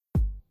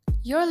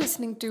You're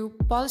listening to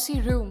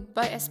Policy Room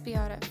by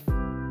SPRF.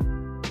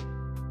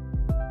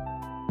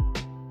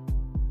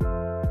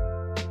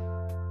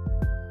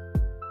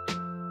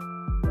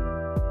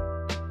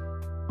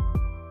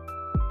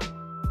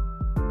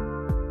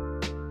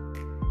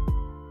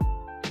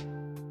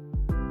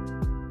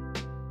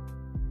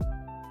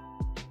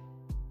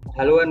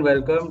 Hello and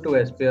welcome to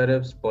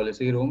SPRF's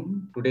Policy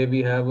Room. Today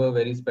we have a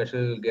very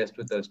special guest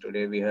with us.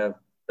 Today we have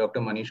Dr.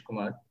 Manish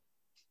Kumar.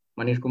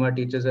 Manish Kumar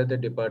teaches at the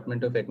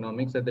Department of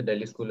Economics at the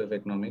Delhi School of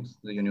Economics,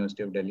 the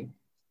University of Delhi.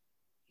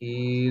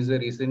 He is a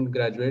recent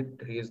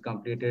graduate. He has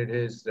completed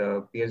his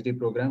PhD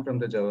program from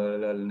the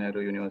Jawaharlal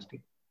Nehru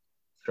University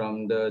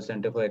from the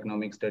Center for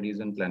Economic Studies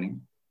and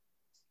Planning.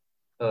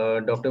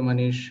 Dr.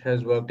 Manish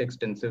has worked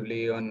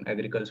extensively on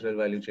agricultural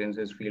value chains.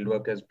 His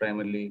fieldwork has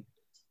primarily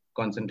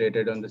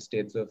concentrated on the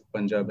states of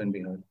Punjab and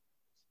Bihar.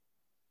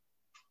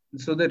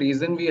 So the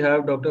reason we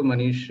have Dr.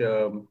 Manish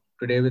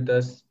today with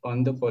us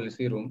on the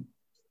policy room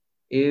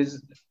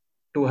is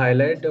to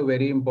highlight a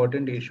very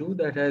important issue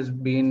that has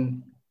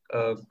been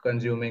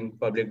consuming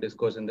public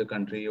discourse in the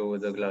country over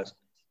the last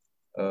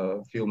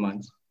few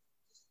months.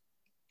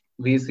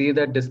 We see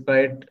that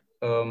despite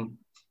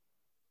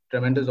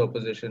tremendous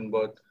opposition,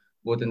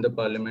 both in the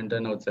parliament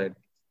and outside,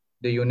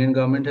 the union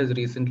government has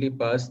recently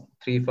passed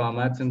 3 farm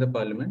acts in the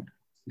parliament.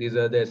 These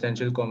are the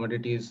Essential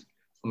Commodities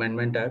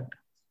Amendment Act,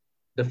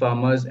 the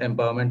Farmers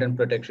Empowerment and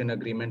Protection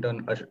Agreement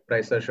on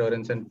Price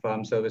Assurance and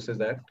Farm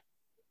Services Act,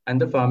 and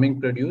the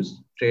Farming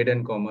Produce, Trade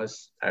and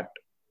Commerce Act.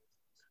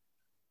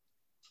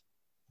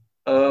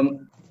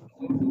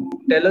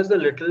 Tell us a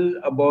little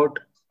about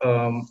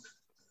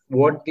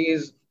what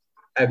these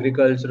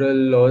agricultural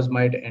laws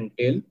might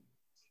entail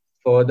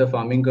for the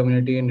farming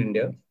community in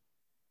India.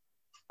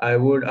 I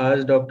would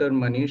ask Dr.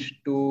 Manish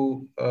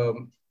to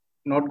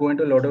not go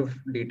into a lot of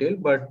detail,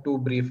 but to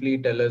briefly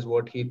tell us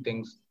what he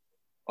thinks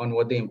on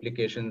what the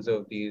implications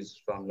of these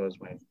farm laws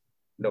might be.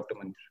 Dr.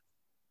 Manish.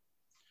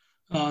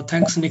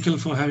 Thanks, Nikhil,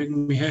 for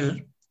having me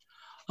here.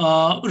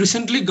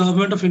 Recently,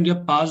 Government of India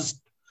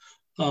passed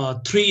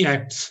 3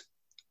 acts.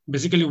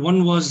 Basically,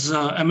 one was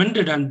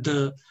amended and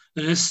the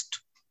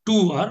rest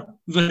 2 are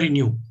very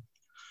new.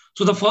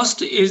 So the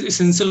first is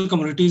Essential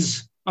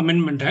Commodities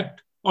Amendment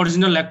Act.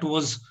 Original act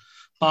was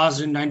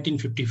passed in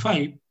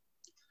 1955.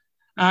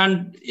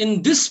 And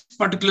in this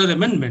particular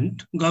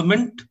amendment,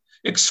 government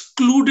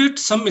excluded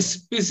some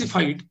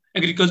specified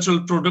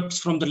agricultural products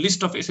from the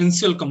list of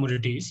essential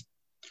commodities,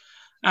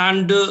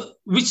 and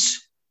which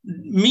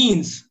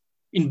means,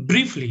 in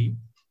briefly,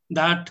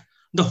 that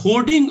the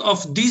hoarding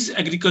of these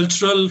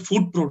agricultural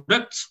food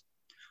products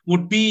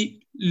would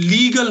be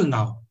legal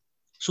now.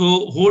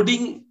 So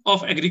hoarding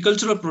of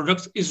agricultural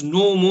products is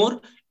no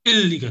more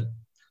illegal.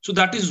 So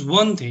that is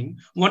one thing.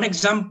 One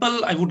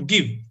example I would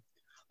give.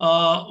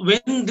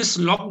 When this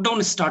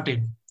lockdown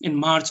started in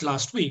March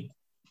last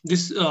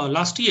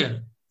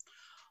year,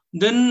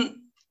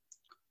 then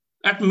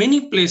at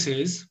many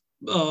places,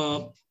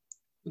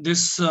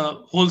 this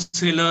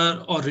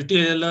wholesaler or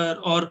retailer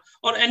or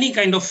any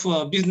kind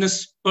of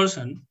business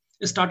person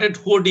started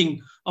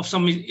hoarding of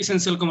some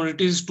essential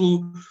commodities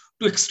to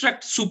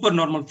extract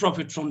supernormal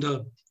profit from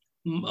the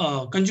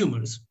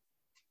consumers.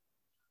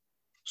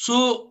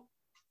 So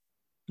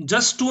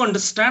just to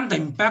understand the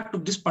impact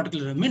of this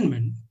particular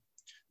amendment,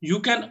 you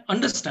can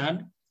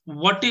understand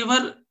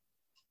whatever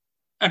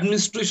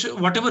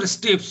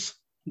steps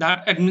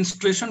that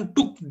administration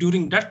took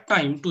during that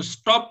time to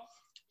stop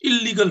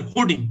illegal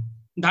hoarding,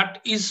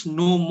 that is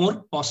no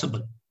more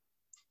possible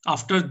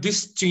after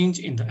this change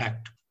in the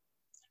act.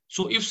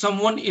 So if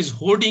someone is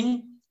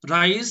hoarding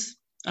rice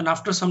and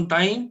after some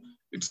time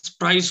its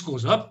price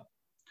goes up,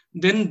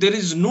 then there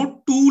is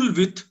no tool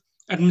with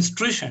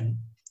administration,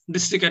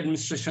 district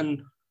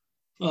administration,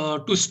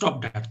 to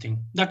stop that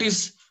thing. That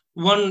is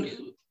one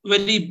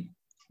very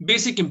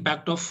basic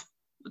impact of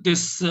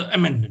this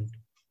amendment.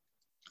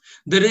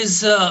 There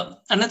is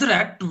another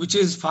act, which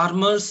is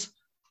Farmers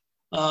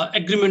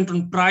Agreement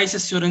on Price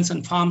Assurance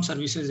and Farm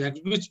Services Act,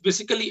 which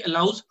basically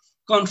allows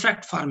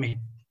contract farming.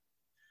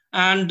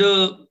 And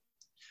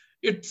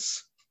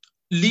it's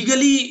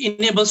legally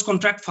enables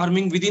contract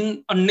farming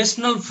within a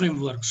national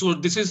framework. So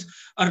this is,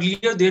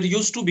 earlier there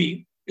used to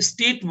be a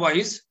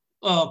state-wise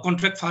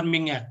contract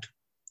farming act.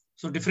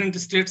 So different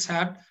states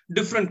had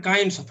different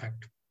kinds of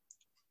act.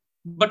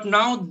 But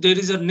now there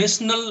is a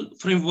national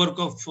framework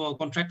of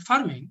contract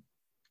farming.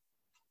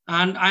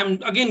 And I'm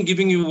again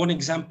giving you one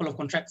example of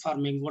contract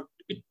farming, what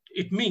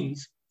it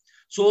means.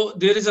 So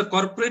there is a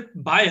corporate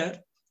buyer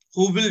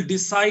who will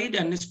decide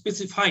and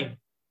specify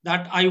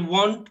that I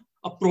want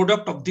a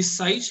product of this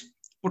size,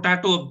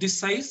 potato of this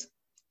size,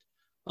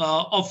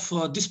 of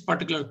this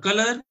particular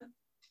color.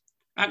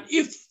 And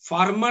if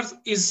farmer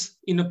is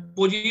in a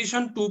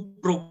position to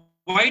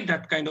provide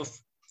that kind of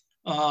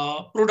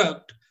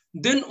product,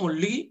 then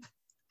only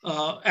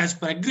as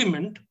per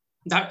agreement,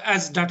 that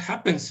as that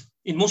happens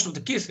in most of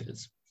the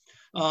cases,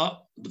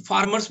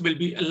 farmers will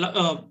be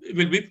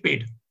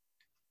paid.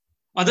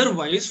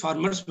 Otherwise,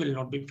 farmers will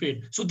not be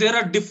paid. So there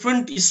are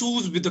different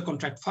issues with the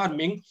contract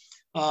farming.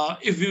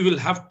 If we will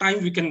have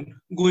time, we can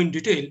go in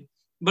detail.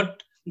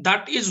 But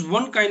that is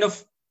one kind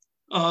of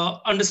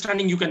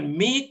understanding you can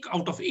make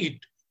out of it,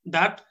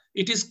 that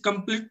it is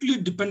completely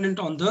dependent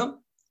on the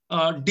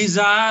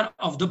desire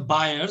of the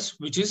buyers,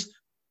 which is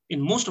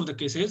in most of the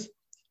cases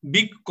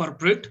big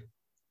corporate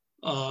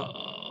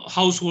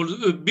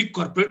household, big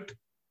corporate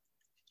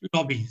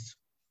lobbies.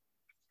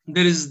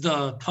 There is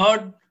the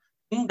third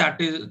thing, that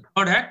is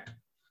third act,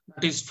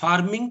 that is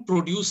Farming,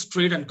 Produce,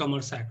 Trade and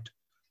Commerce Act,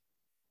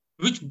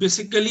 which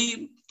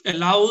basically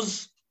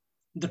allows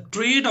the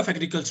trade of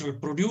agricultural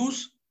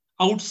produce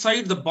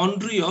outside the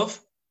boundary of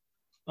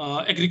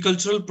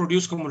agricultural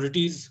produce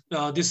commodities,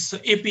 this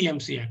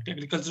APMC Act,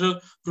 Agricultural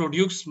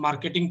Produce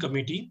Marketing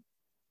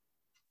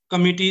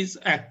Committees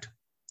Act.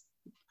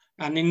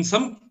 And in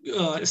some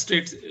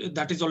states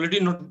that is already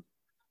not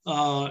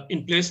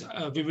in place.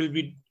 We will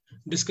be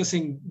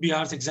discussing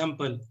Bihar's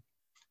example.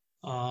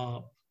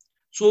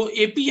 So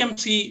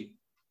APMC,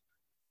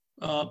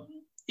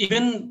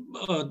 even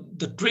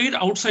the trade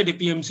outside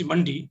APMC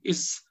Mandi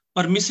is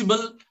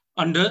permissible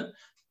under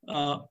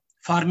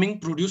Farming,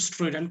 Produce,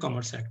 Trade and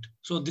Commerce Act.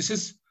 So this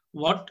is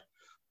what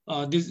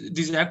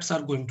these acts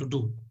are going to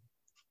do.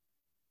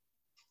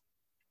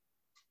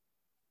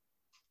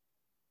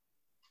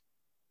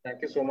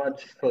 Thank you so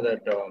much for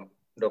that,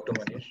 Dr.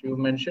 Manish. You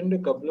mentioned a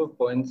couple of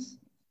points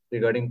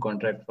regarding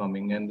contract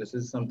farming, and this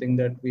is something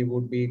that we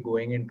would be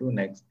going into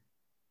next.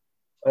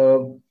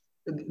 The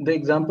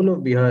example of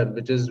Bihar,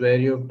 which is where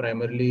you've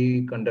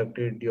primarily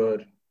conducted your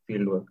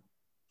fieldwork,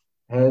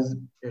 has,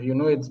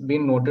 it's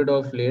been noted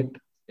of late.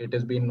 It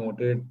has been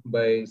noted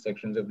by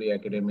sections of the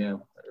academia.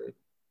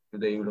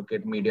 You look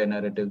at media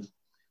narratives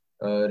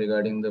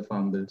regarding the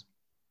farm bills.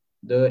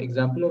 The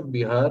example of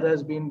Bihar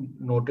has been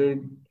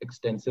noted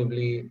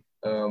extensively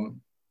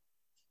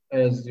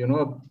as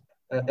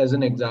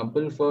an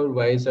example for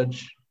why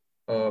such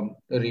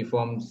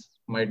reforms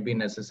might be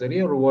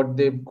necessary, or what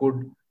they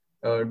could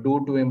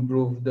do to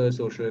improve the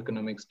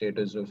socio-economic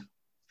status of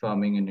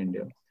farming in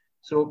India.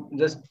 So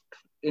just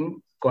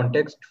in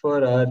context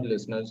for our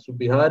listeners, so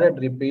Bihar had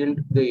repealed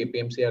the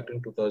APMC Act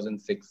in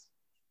 2006.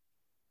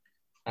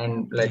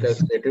 And like I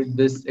stated,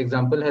 this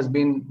example has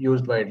been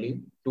used widely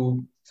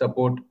to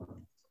support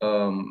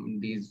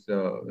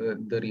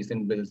the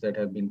recent bills that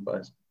have been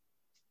passed.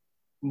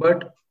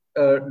 But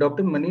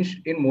Dr.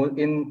 Manish,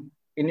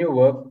 in your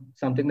work,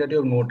 something that you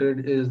have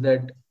noted is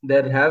that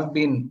there have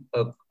been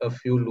a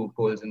few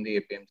loopholes in the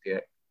APMC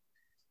Act,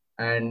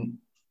 and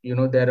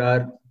there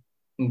are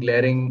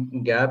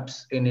glaring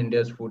gaps in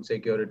India's food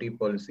security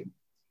policy.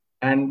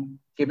 And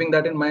keeping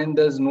that in mind,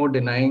 there's no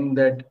denying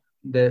that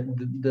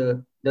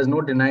there's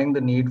no denying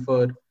the need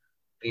for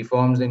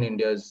reforms in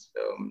India's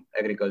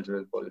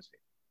agricultural policy.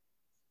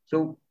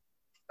 So,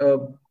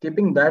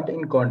 keeping that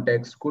in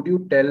context, could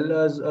you tell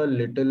us a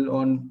little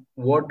on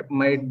what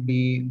might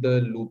be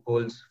the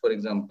loopholes, for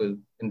example,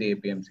 in the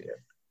APMC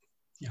Act?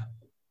 Yeah.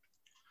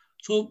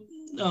 So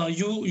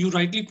you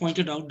rightly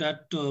pointed out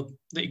that the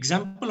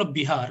example of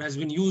Bihar has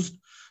been used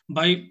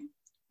by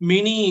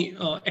many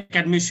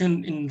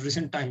academicians in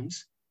recent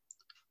times,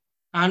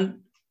 and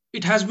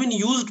it has been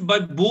used by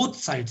both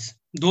sides,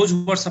 those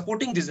who are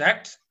supporting these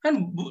acts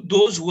and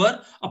those who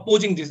are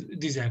opposing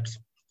these acts.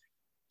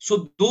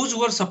 So those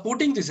who are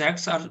supporting these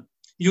acts are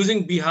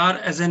using Bihar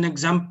as an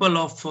example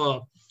of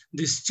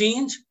this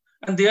change,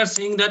 and they are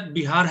saying that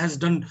Bihar has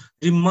done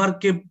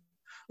remarkable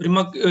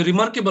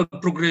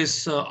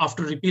progress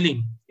after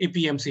repealing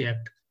APMC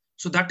Act.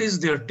 So that is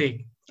their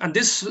take. And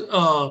this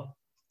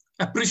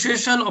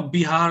appreciation of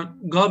Bihar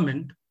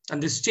government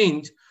and this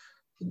change,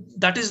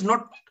 that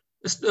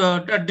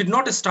did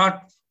not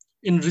start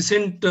in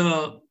recent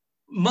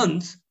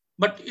months,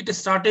 but it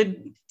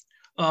started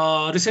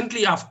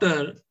recently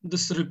after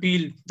this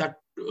repeal that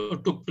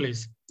took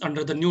place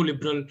under the new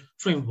liberal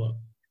framework.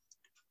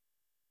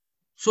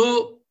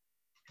 So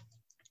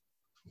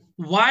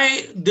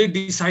why they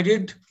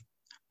decided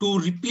to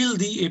repeal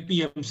the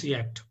APMC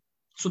Act?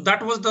 So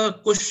that was the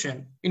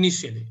question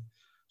initially.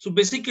 So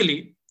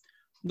basically,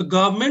 the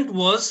government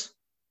was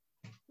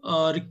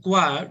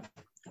required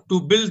to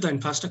build the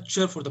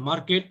infrastructure for the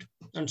market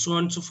and so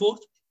on and so forth.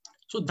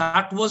 So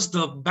that was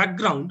the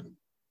background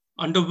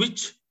under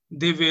which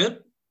they were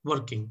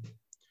working.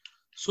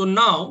 So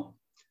now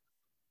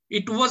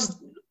it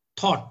was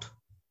thought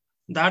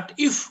that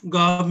if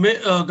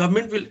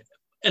government will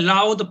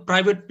allow the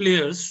private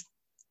players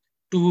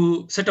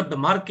to set up the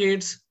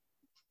markets,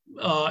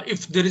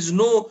 if there is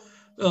no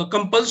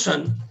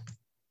compulsion,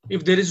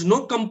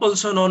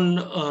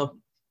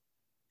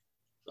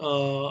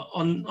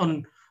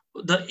 on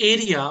the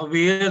area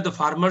where the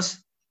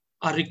farmers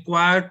are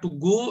required to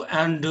go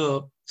and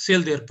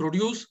sell their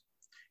produce,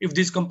 if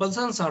these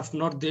compulsions are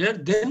not there,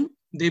 then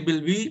there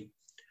will be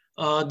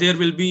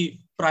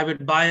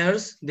private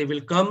buyers. They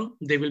will come,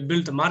 they will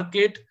build the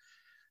market,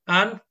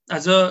 and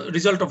as a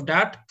result of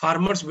that,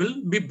 farmers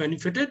will be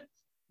benefited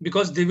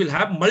because they will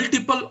have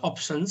multiple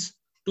options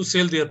to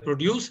sell their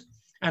produce.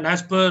 And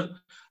as per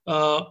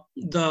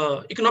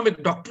the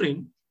economic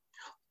doctrine,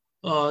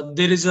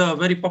 there is a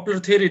very popular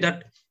theory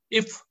that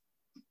if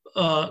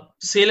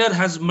seller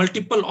has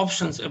multiple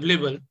options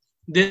available,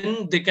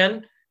 then they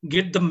can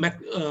get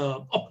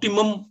the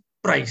optimum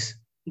price.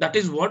 That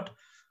is what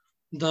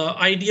the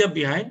idea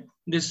behind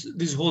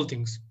these whole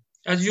things.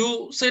 As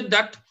you said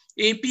that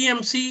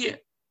APMC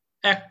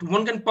Act,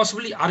 one can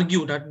possibly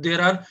argue that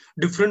there are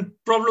different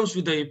problems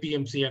with the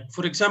APMC Act.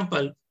 For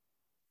example,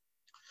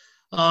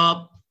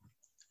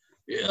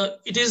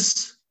 it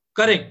is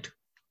correct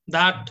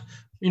that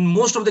in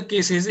most of the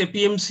cases,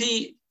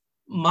 APMC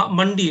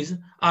mandis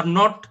are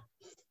not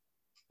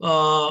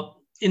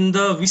in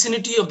the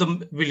vicinity of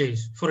the village,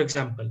 for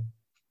example,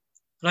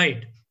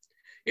 right?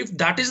 If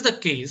that is the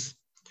case,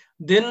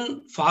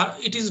 then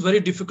it is very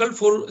difficult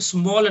for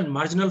small and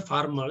marginal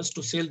farmers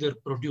to sell their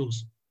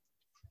produce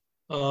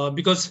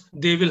because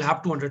they will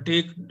have to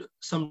undertake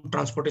some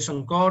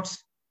transportation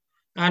costs.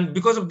 And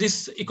because of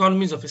this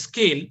economies of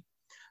scale,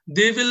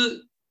 they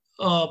will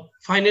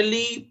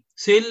finally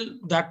sell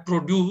that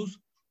produce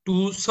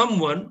to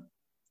someone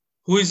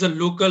who is a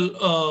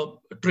local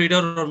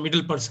trader or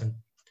middle person.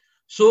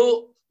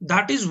 So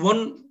that is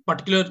one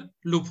particular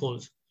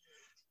loophole.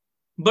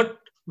 But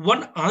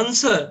one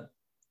answer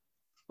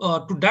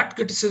to that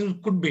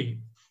criticism could be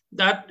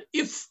that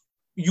if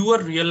you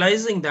are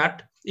realizing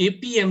that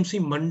APMC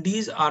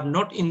mandis are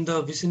not in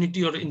the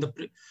vicinity or in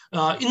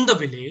the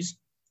village,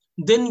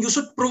 then you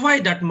should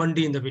provide that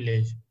mandi in the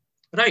village,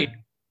 right?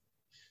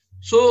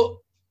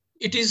 So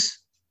it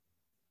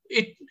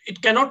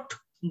cannot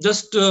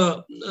just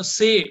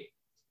say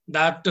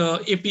that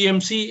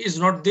APMC is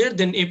not there,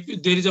 then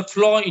there is a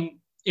flaw in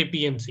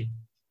APMC.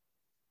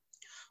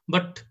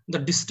 But the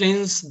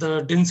distance,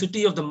 the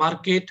density of the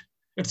market,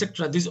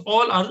 etc., these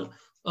all are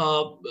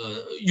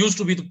used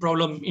to be the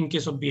problem in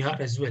case of Bihar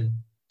as well.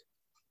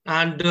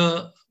 And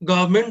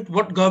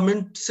what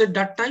government said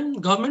that time?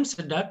 Government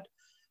said that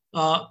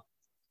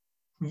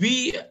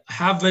we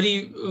have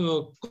very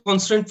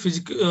constant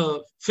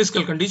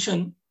fiscal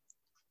condition,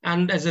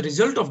 and as a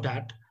result of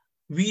that,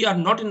 we are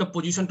not in a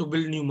position to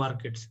build new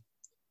markets.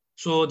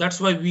 So that's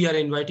why we are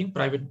inviting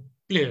private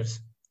players.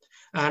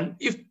 And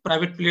if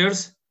private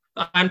players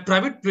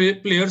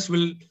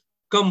will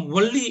come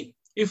only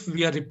if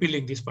we are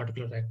repealing this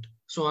particular act.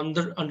 So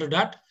under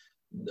that,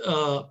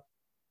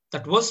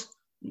 that was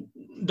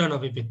done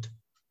away with.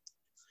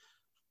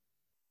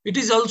 It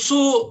is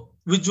also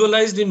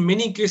visualized in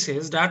many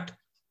cases that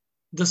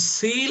the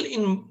sale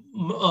in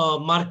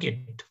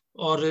market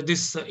or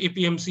this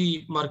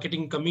APMC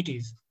marketing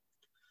committees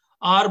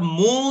are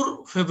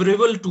more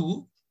favorable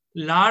to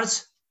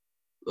large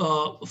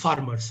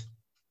farmers.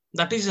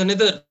 That is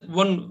another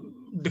one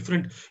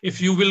different. If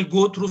you will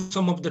go through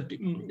some of the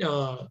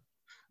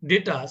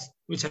data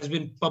which has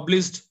been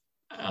published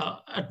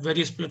at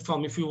various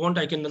platforms, if you want,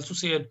 I can also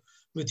share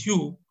with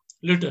you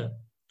later.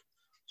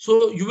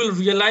 So you will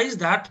realize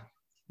that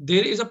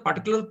there is a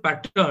particular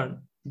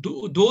pattern.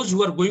 Those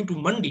who are going to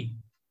mandi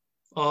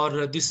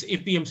or this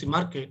APMC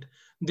market,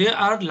 they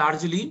are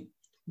largely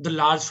the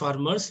large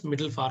farmers,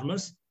 middle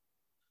farmers,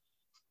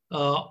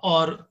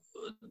 or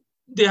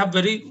they have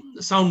very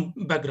sound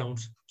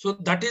backgrounds. So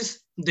that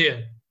is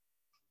there.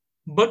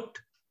 But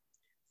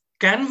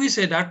can we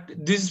say that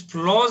these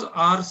flaws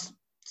are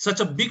such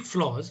a big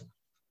flaws?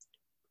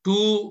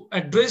 To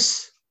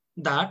address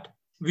that,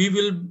 we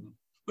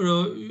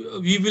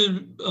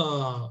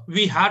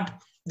had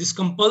this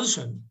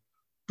compulsion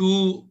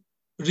to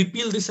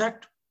repeal this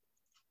act.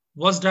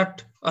 Was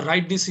that a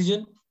right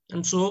decision?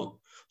 And so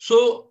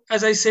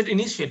as I said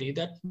initially,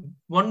 that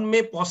one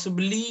may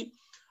possibly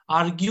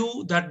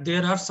argue that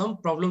there are some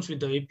problems with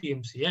the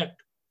APMC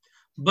Act,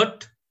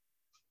 but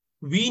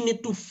we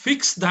need to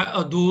fix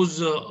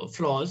those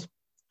flaws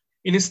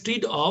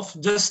instead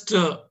of just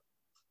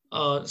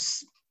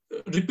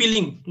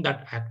repealing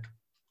that act.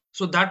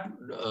 So that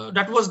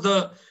was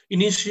the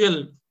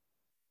initial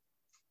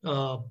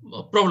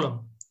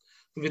problem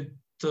with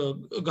the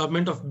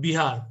government of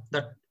Bihar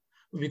that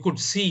we could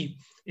see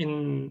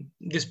in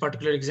this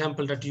particular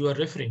example that you are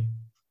referring,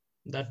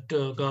 that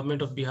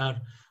government of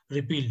Bihar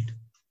repealed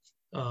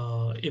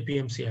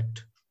APMC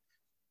Act.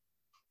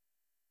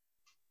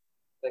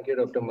 Thank you,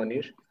 Dr.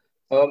 Manish.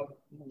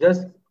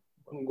 Just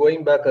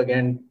going back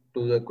again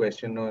to the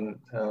question on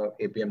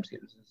APMC,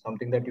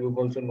 something that you've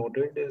also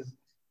noted is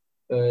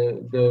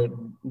the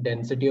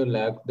density or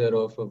lack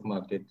thereof of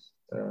markets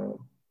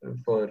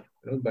for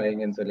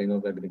buying and selling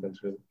of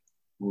agricultural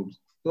goods.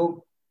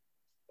 So,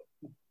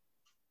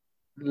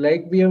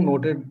 like we have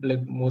noted,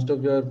 like most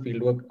of your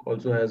fieldwork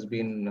also has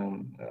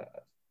been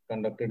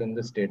conducted in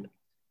the state.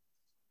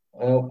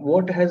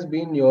 What has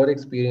been your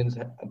experience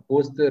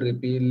post the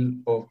repeal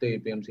of the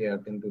APMC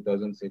Act in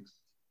 2006?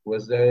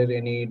 Was there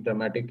any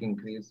dramatic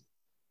increase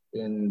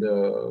in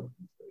the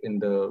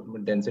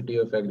density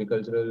of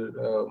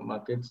agricultural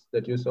markets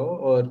that you saw,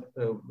 or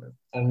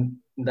and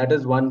that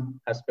is one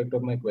aspect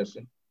of my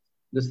question.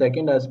 The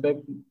second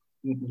aspect,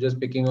 just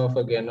picking off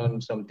again on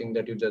something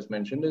that you just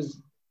mentioned,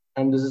 is,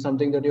 and this is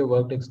something that you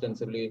worked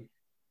extensively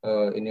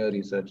in your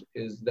research,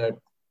 is that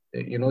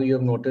you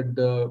have noted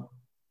the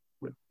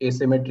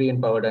asymmetry in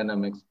power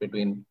dynamics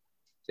between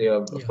say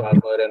a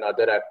farmer and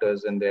other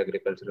actors in the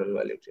agricultural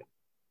value chain.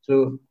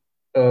 So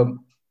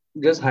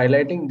just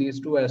highlighting these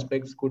two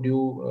aspects, could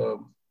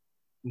you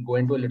go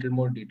into a little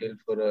more detail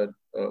for our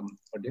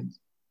audience?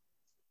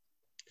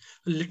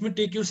 Let me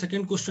take your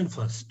second question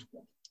first.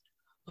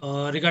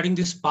 Regarding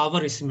this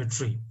power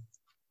asymmetry,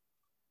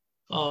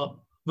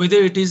 whether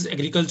it is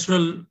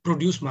Agricultural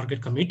Produce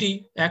Market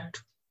Committee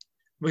Act,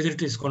 whether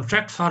it is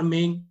contract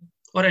farming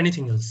or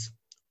anything else.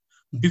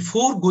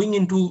 Before going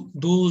into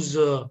those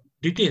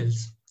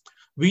details,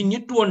 we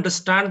need to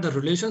understand the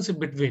relationship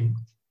between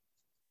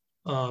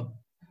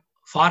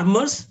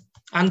farmers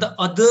and the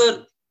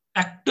other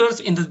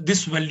actors in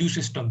this value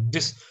system,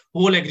 this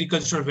whole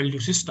agricultural value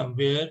system,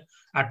 where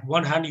at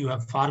one hand you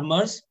have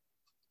farmers,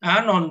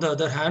 and on the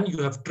other hand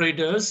you have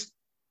traders,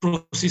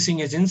 processing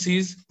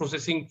agencies,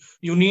 processing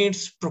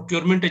units,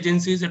 procurement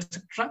agencies,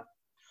 etc.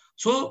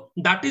 So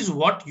that is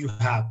what you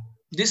have.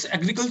 This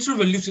agricultural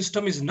value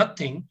system is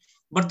nothing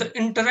but the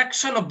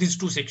interaction of these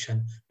two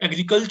sections,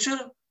 agriculture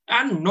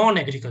and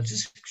non-agriculture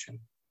section.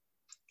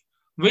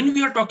 When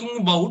we are talking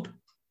about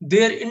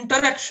their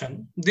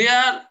interaction, they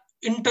are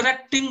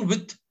interacting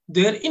with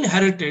their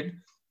inherited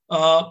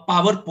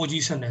power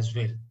position as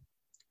well.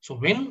 So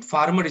when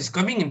farmer is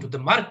coming into the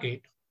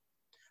market,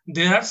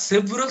 there are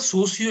several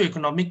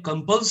socio-economic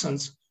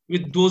compulsions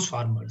with those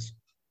farmers.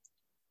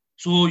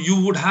 So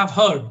you would have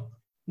heard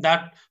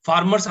that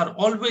farmers are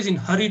always in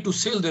hurry to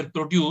sell their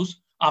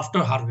produce after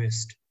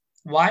harvest.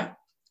 Why?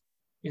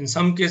 In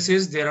some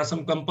cases, there are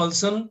some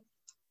compulsion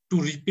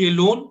to repay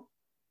loan.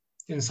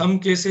 In some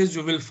cases,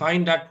 you will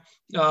find that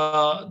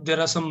there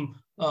are some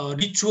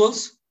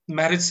rituals,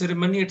 marriage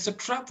ceremony,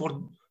 etc.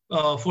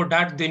 For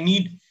that, they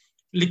need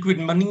liquid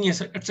money,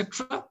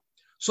 etc.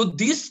 So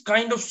this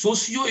kind of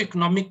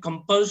socio-economic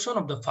compulsion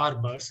of the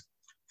farmers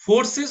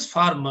forces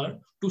farmer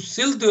to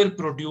sell their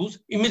produce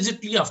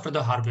immediately after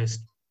the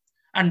harvest.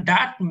 And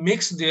that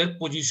makes their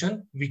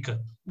position weaker.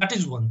 That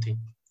is one thing.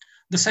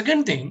 The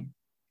second thing,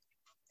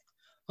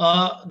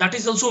 that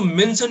is also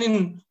mentioned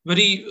in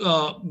very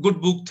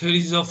good book,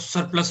 Theories of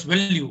Surplus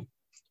Value.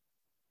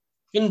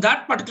 In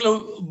that particular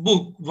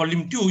book,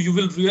 volume 2, you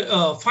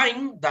will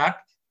find that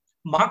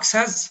Marx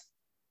has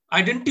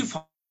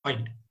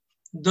identified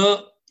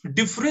the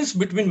difference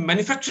between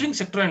manufacturing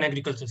sector and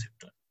agriculture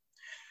sector.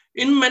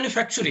 In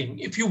manufacturing,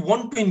 if you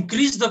want to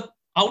increase the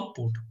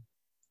output,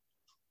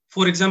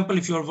 for example,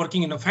 if you are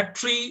working in a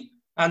factory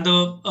and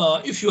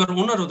if you are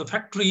owner of the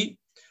factory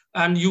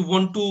and you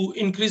want to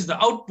increase the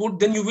output,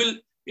 then you will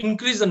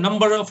increase the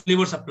number of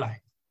labor supply.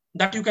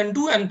 That you can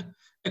do, and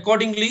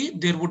accordingly,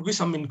 there would be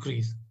some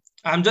increase.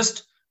 I'm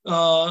just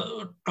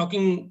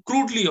talking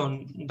crudely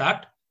on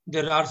that.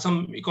 There are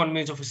some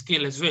economies of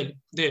scale as well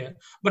there,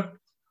 but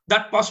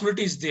that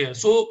possibility is there.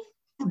 So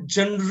to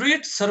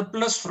generate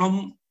surplus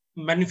from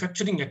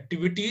manufacturing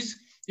activities,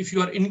 if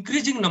you are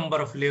increasing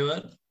number of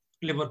labor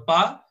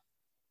power,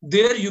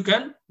 there you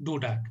can do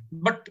that.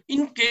 But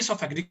in case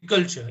of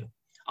agriculture,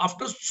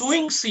 after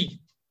sowing seed,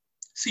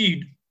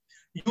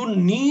 you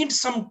need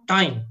some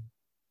time,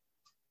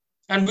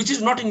 and which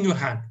is not in your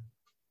hand,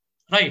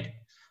 right?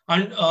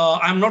 And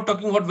I'm not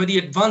talking about very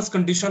advanced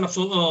condition of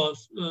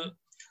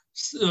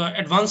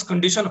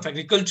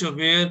agriculture,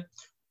 where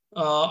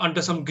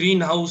under some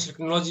greenhouse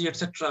technology,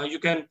 etc., you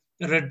can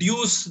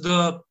reduce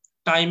the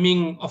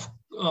timing of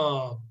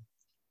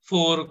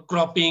for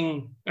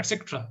cropping,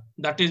 etc.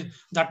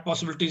 That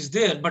possibility is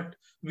there, but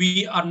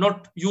we are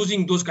not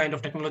using those kind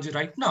of technology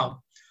right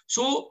now.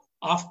 So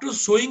after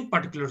sowing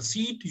particular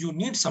seed, you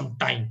need some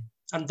time,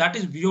 and that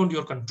is beyond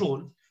your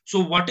control. So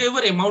whatever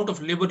amount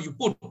of labor you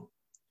put,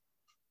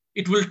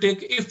 it will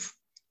take, if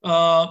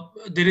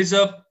there is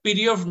a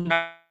period of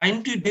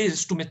 90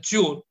 days to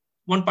mature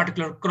one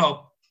particular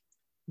crop,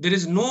 there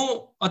is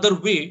no other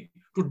way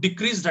to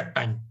decrease that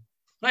time,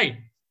 right?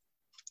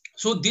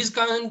 So these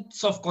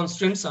kinds of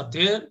constraints are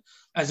there.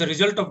 As a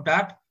result of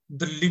that,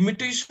 the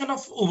limitation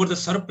of over the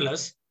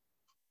surplus,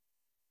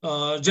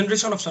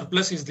 generation of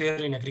surplus is there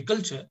in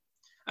agriculture,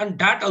 and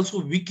that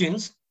also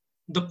weakens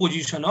the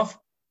position of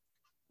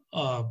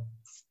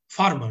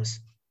farmers.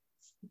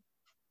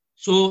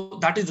 So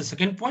that is the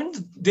second point.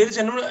 There is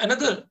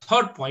another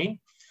third point,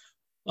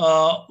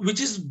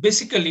 which is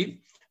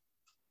basically,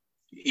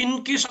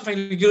 in case of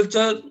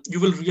agriculture, you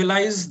will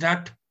realize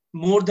that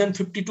more than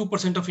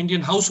 52% of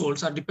Indian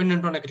households are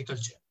dependent on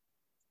agriculture.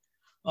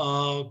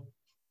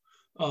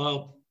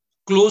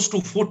 Close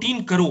to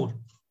 14 crore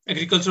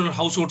agricultural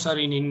households are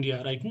in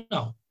India right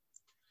now.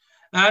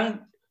 And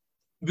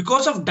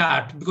because of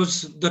that,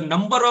 because the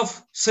number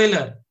of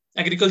seller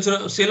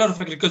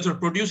of agricultural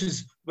produce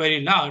is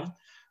very large,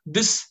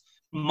 this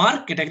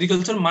market,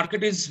 agricultural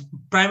market, is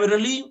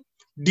primarily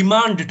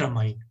demand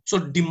determined. So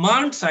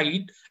demand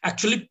side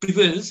actually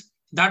prevails,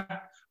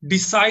 that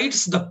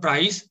decides the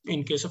price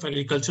in case of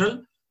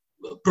agricultural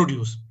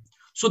produce.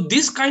 So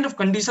these kind of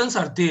conditions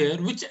are there,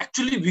 which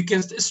actually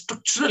weakens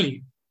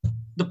structurally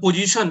the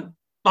position,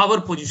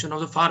 power position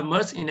of the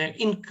farmers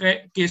in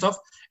case of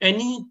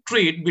any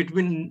trade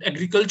between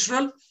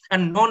agricultural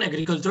and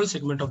non-agricultural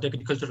segment of the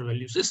agricultural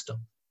value system.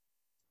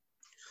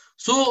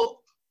 So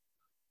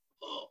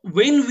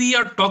when we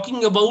are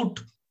talking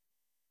about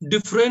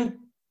different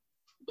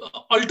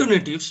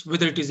alternatives,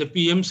 whether it is a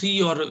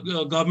PMC or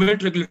a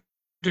government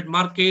regulated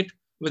market,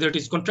 whether it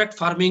is contract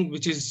farming,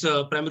 which is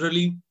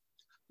primarily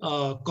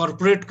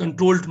corporate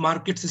controlled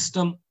market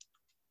system.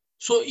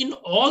 So in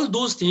all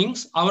those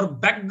things, our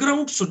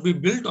background should be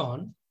built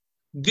on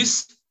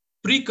this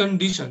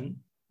precondition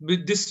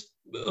with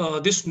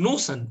this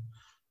notion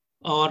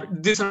or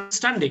this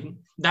understanding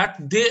that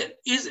there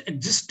is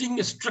existing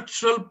a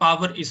structural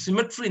power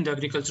asymmetry in the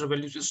agricultural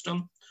value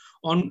system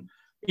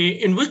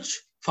in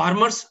which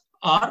farmers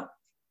are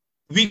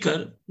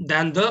weaker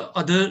than the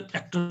other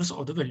actors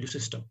of the value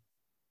system.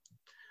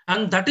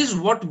 And that is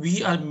what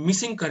we are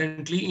missing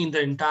currently in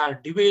the entire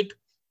debate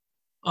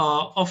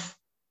of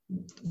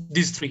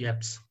these three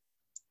acts.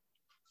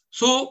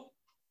 So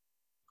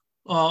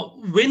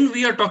when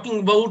we are talking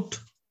about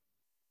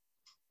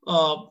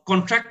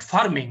contract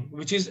farming,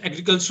 which is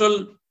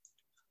agricultural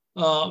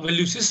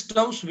value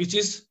systems, which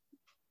is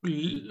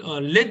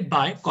led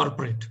by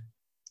corporate.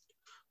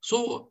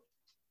 So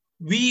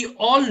we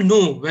all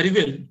know very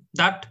well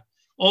that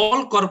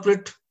all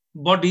corporate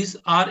bodies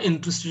are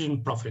interested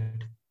in profit,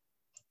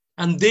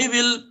 and they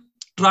will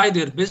try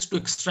their best to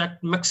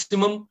extract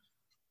maximum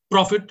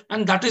profit,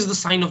 and that is the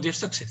sign of their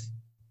success,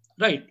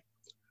 right?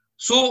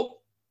 So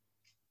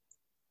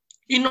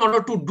in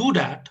order to do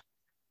that,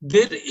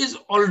 there is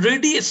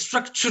already a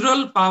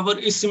structural power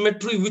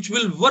asymmetry which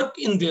will work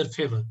in their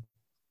favor.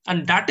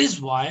 And that is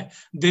why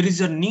there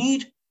is a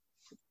need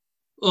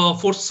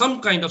for some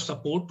kind of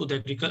support to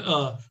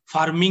the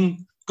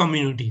farming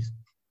communities.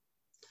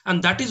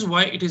 And that is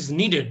why it is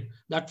needed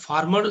that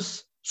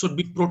farmers should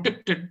be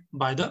protected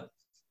by the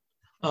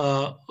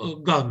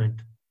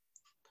government.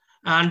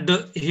 And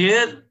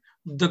here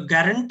the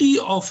guarantee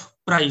of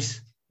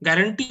price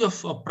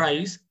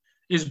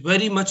is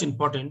very much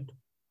important,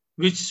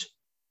 which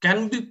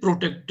can be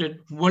protected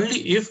only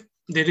if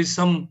there is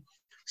some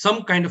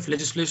kind of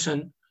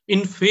legislation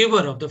in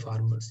favor of the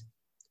farmers.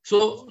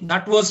 So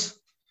that was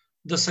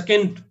the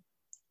second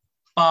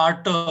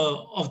part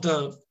of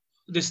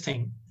this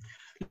thing.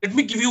 Let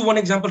me give you one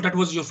example. That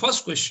was your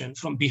first question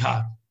from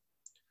Bihar.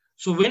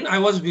 So when I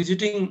was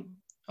visiting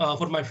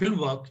for my field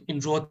work in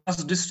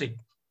Rohtas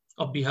district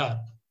of Bihar,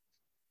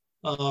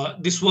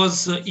 this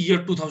was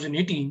year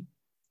 2018,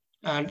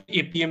 and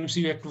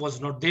APMC Act was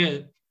not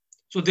there.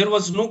 So there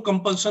was no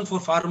compulsion for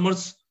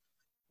farmers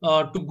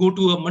to go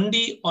to a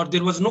mandi, or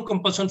there was no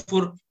compulsion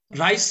for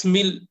rice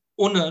mill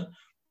owner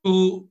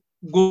to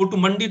go to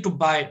mandi to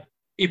buy,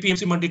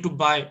 APMC mandi to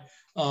buy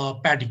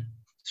paddy.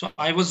 So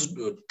I was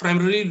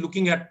primarily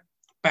looking at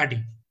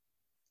paddy.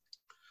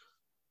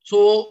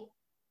 So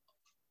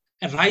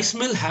a rice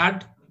mill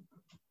had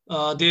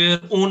their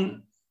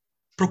own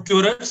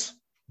procurers.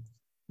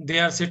 They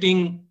are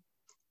setting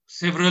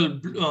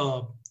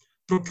several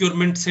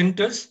procurement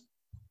centers.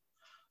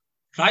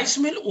 Rice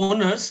mill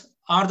owners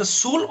are the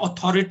sole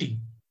authority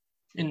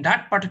in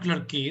that particular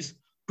case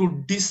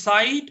to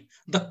decide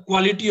the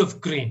quality of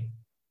grain.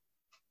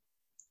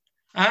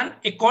 And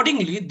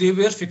accordingly, they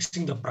were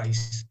fixing the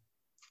price.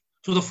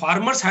 So the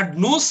farmers had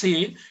no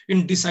say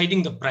in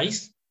deciding the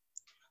price,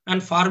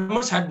 and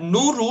farmers had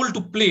no role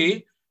to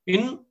play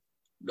in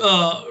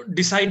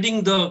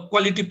deciding the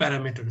quality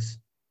parameters.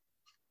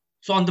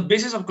 So on the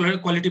basis of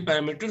quality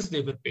parameters,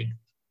 they were paid.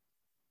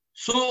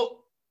 So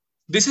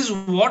this is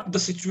what the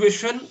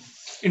situation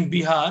in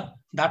Bihar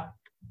that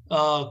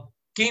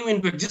came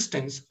into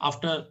existence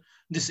after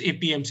this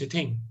APMC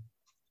thing.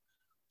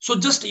 So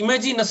just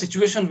imagine a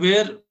situation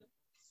where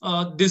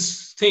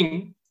this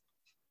thing,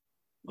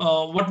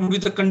 what would be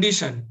the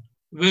condition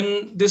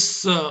when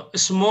this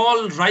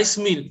small rice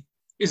mill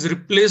is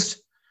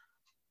replaced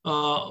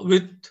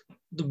with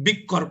the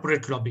big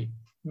corporate lobby,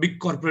 big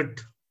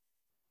corporate.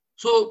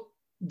 So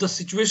the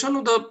situation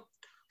of the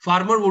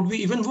farmer would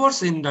be even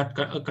worse in that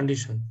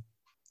condition,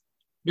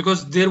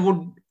 because there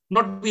would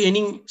not be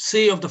any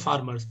say of the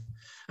farmers.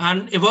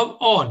 And above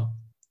all,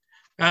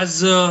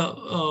 as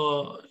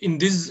in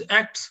these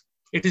acts,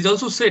 it is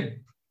also said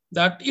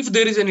that if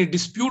there is any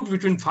dispute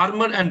between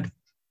farmer and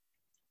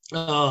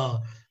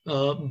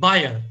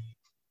buyer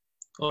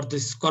or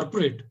this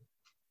corporate,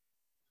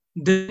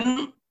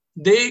 then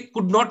they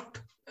could not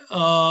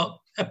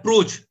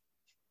approach.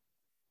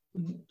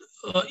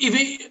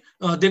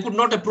 They could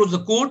not approach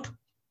the court,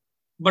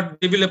 but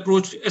they will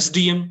approach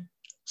SDM,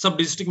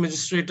 sub-district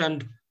magistrate,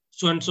 and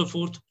so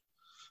forth.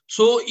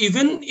 So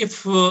even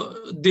if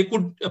they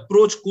could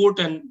approach court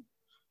and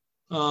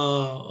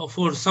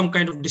for some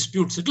kind of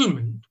dispute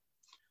settlement,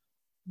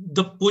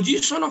 the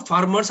position of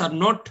farmers are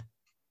not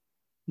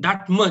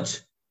that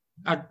much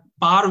at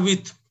par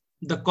with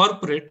the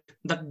corporate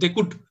that they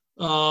could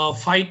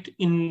fight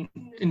in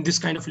this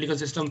kind of legal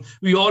system.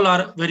 We all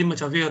are very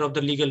much aware of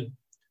the legal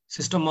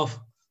system of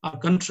our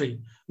country,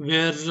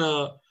 where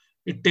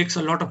it takes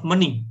a lot of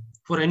money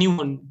for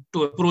anyone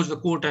to approach the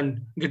court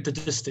and get the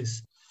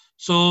justice.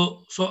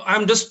 So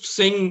I'm just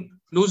saying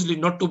loosely,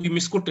 not to be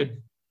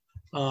misquoted,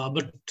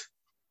 but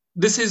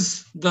this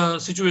is the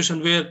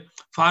situation where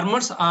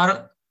farmers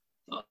are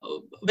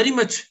very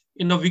much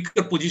in a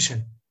weaker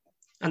position.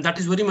 And that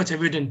is very much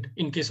evident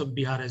in case of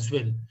Bihar as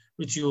well,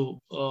 which you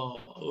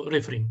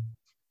referring.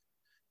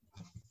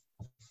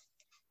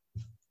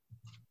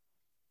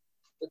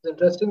 It's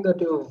interesting that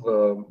you've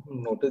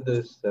noted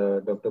this,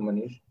 Dr.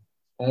 Manish,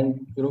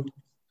 and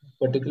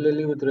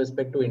particularly with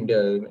respect to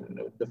India,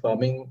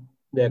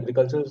 the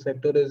agricultural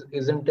sector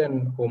isn't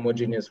an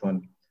homogeneous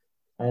one,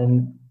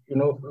 and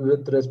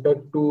with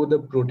respect to the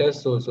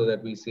protests also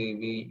that we see,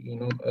 we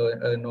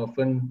and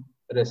often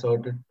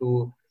resorted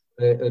to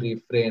a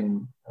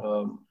refrain,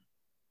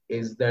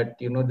 is that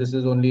this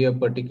is only a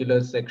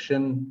particular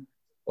section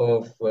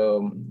of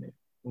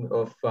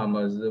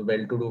farmers, the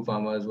well-to-do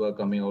farmers who are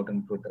coming out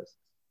in protest.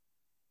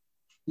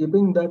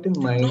 Keeping that in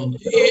mind,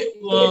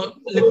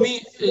 let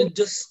me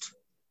just,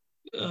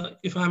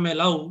 if I'm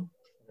allowed,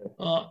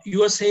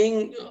 you are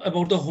saying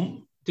about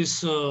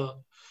this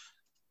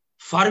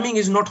farming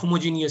is not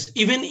homogeneous,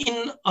 even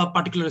in a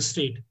particular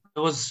state.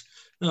 I was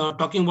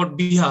talking about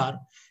Bihar.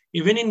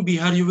 Even in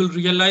Bihar, you will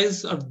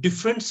realize a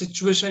different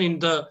situation in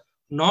the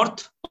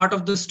north part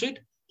of the state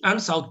and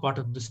south part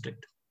of the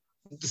state.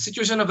 The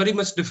situation are very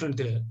much different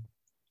there.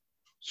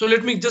 So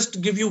let me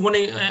just give you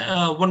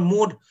one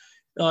more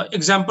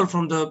example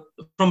from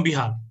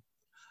Bihar.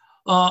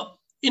 For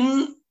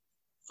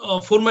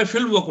my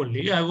field work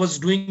only, I was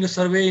doing a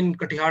survey in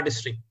Katihar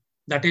district.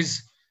 That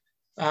is,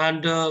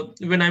 and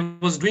when I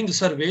was doing the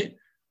survey,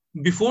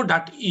 before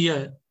that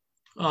year,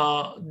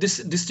 this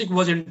district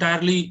was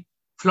entirely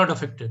flood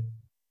affected,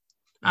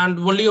 and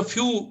only a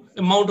few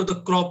amount of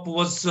the crop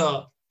was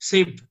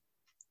saved,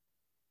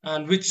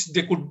 and which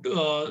they could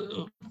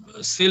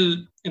sell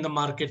in the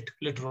market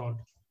later on.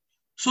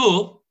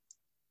 So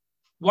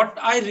what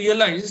I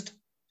realized,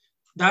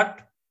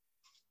 that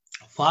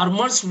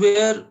farmers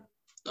were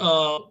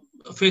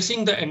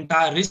facing the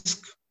entire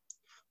risk.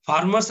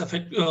 Farmers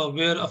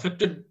were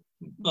affected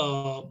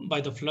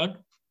by the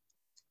flood.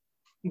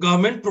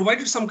 Government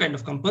provided some kind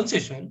of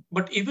compensation,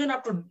 but even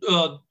after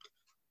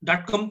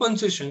that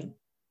compensation,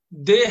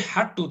 the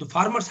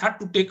farmers had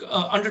to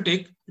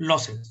undertake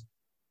losses.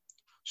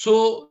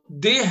 So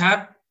they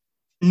had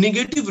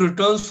negative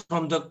returns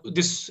from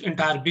this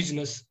entire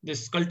business,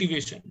 this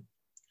cultivation.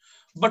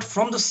 But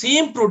from the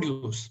same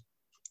produce,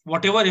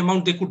 whatever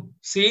amount they could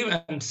save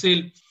and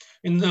sell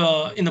in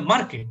the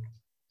market,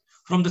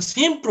 from the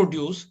same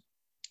produce,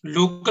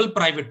 local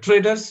private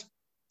traders,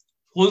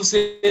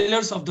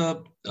 wholesalers of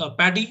the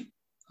paddy,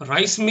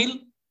 rice mill,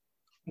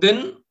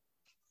 then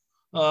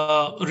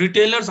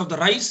retailers of the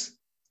rice.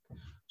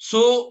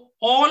 So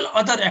all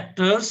other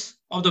actors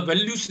of the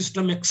value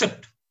system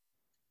except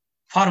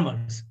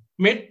farmers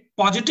made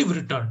positive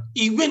return,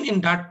 even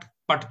in that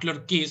particular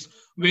case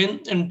when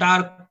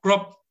entire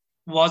crop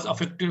was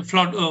affected,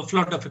 flood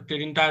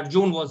affected, entire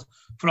zone was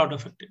flood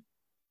affected.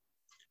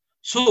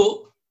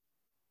 So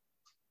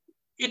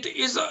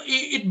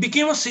it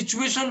became a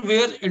situation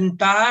where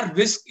entire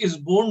risk is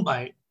borne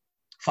by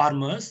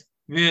farmers,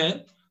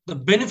 where the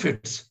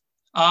benefits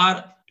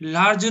are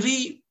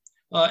largely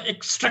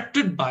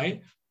extracted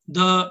by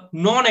the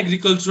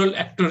non-agricultural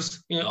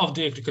actors of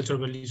the agricultural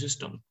value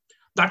system.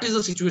 That is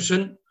the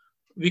situation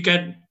we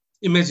can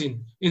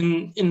imagine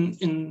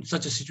in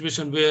such a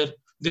situation where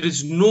there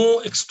is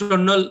no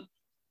external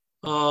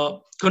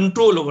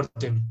control over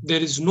them.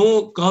 There is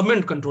no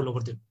government control over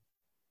them.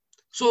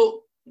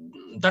 So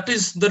that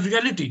is the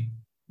reality,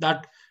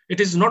 that it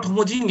is not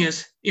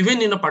homogeneous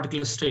even in a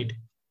particular state.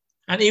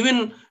 And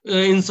even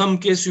in some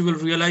case, you will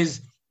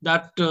realize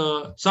that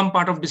some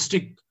part of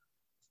district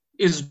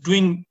is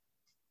doing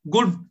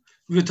good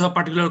with a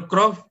particular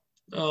crop.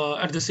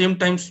 At the same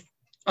time,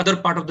 other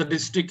part of the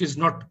district is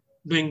not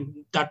doing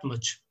that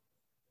much.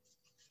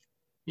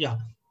 Yeah.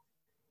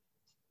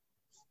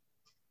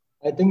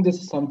 I think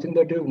this is something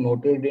that you've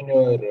noted in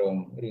your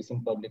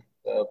recent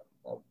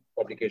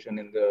publication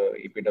in the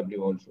EPW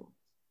also.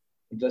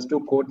 Just to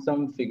quote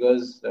some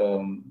figures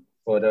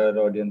for our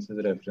audience's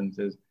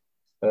references,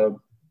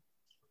 on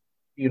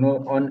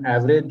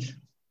average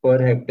per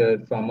hectare,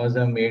 farmers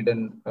have made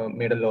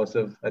a loss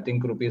of, I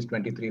think, rupees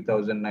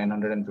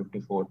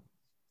 23,954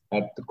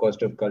 at the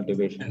cost of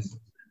cultivation, yes,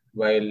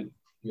 while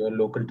your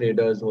local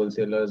traders,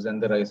 wholesalers,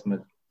 and the rice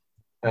mill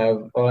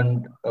have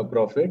earned a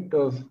profit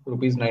of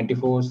rupees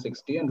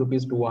 94.60 and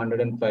rupees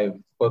 205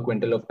 per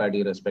quintal of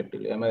paddy,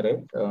 respectively. Am I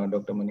right,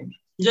 Dr. Manish?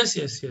 Yes,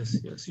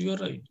 you are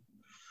right.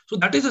 So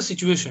that is the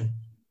situation.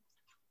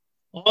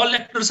 All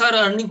actors are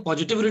earning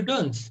positive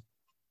returns.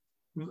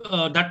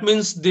 That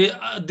means they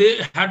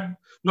had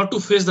not to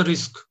face the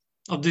risk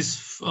of this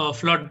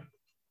flood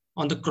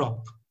on the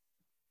crop.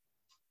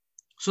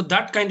 So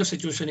that kind of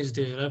situation is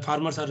there.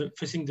 Farmers are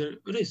facing the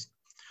risk.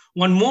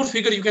 One more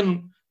figure you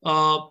can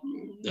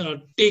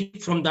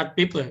take from that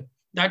paper,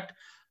 that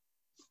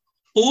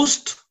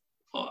post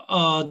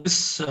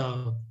this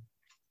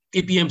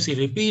APMC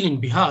repeal in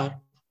Bihar,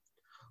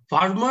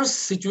 farmers'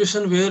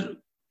 situation were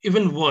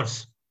even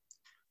worse.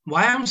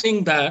 Why I'm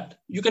saying that,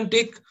 you can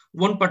take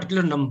one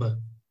particular number.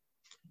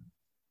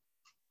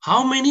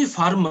 how many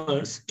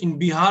farmers in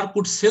Bihar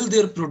could sell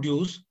their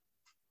produce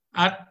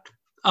at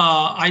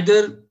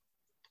either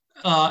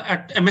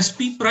at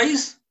MSP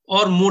price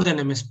or more than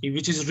MSP,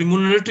 which is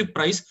remunerative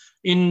price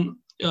in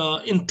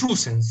true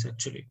sense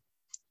actually.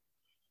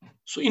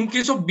 So in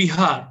case of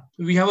Bihar,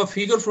 we have a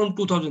figure from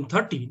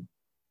 2013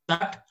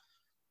 that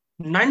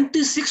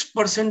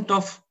 96%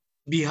 of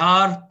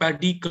Bihar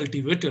paddy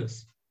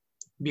cultivators,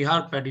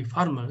 Bihar paddy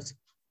farmers,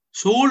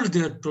 sold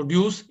their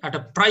produce at a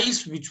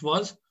price which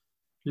was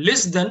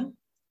less than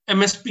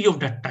MSP of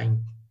that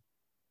time.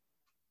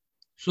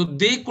 So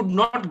they could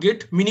not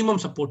get minimum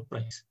support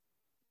price.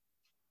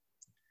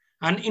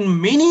 And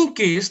in many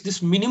cases,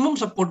 this minimum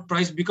support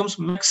price becomes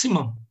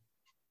maximum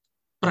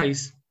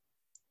price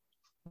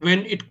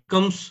when it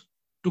comes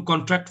to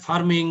contract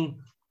farming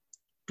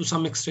to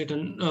some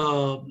extent.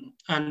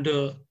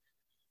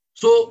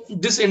 So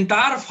this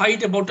entire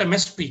fight about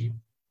MSP,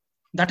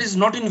 that is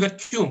not in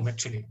vacuum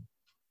actually.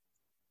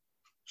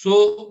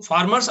 So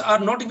farmers are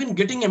not even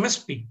getting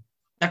MSP.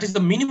 That is the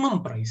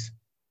minimum price,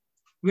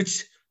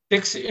 which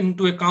takes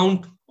into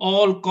account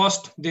all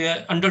cost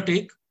they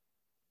undertake.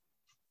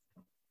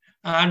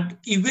 And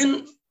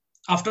even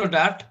after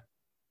that,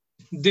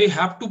 they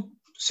have to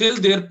sell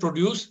their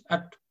produce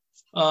at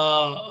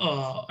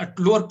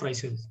lower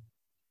prices.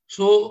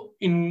 So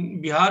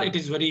in Bihar, it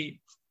is very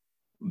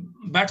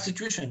bad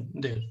situation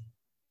there.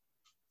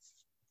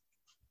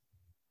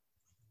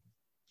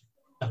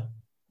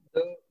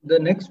 The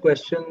next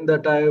question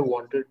that I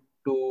wanted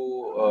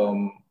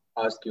to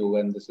ask you,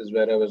 and this is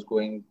where I was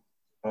going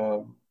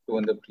to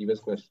in the previous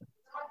question.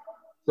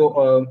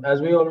 So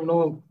as we all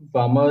know,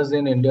 farmers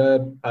in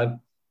India are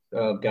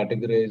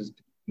categorized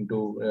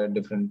into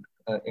different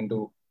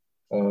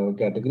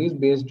categories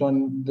based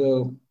on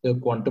the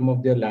quantum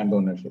of their land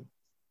ownership.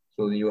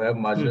 So you have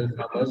marginal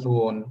farmers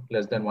who own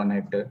less than 1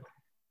 hectare.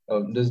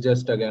 This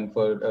just again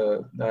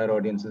for our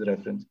audience's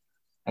reference.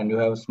 And you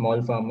have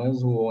small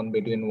farmers who own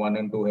between 1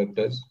 and 2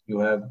 hectares. You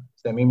have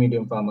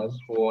semi-medium farmers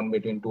who own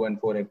between 2 and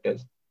 4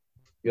 hectares.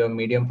 You have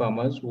medium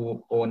farmers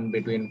who own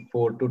between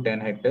 4 to 10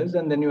 hectares.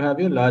 And then you have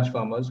your large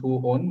farmers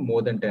who own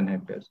more than 10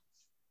 hectares.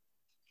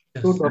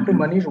 Yes. So Dr.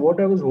 Manish, what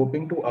I was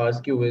hoping to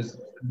ask you is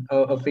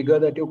a figure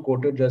that you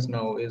quoted just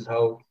now is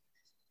how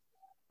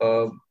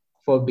for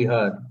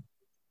Bihar,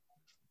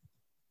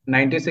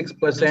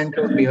 96%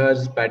 of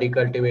Bihar's paddy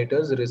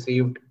cultivators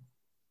received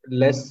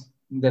less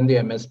than the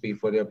MSP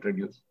for their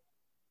produce.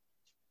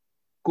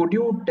 Could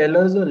you tell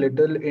us a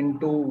little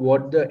into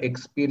what the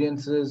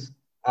experiences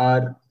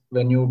are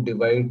when you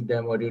divide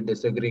them or you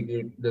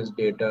disaggregate this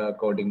data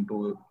according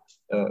to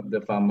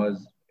the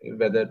farmers,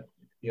 whether,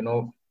 you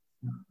know,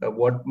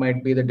 what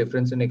might be the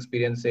difference in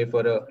experience, say,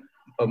 for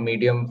a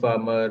medium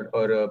farmer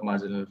or a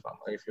marginal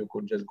farmer? If you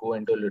could just go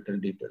into a little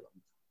detail.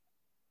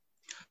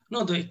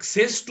 No, the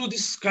access to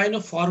this kind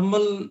of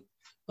formal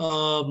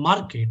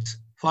markets,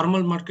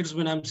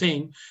 when I'm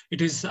saying,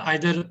 it is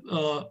either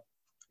a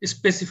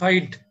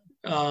specified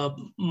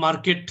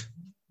market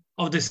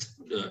of this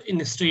in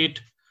a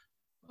state.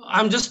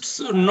 I'm just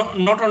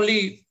not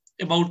only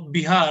about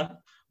Bihar,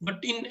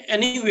 but in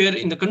anywhere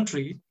in the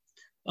country,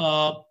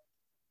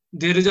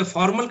 there is a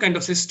formal kind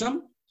of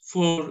system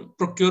for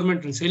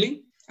procurement and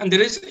selling, and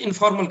there is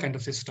informal kind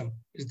of system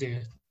is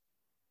there.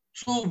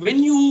 So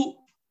when you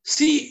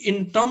see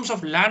in terms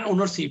of land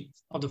ownership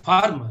of the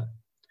farmer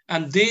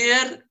and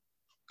their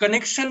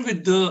connection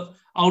with the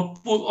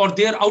output or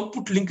their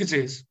output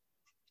linkages,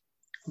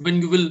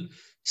 when you will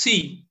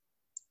see,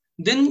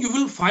 then you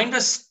will find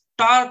a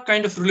stark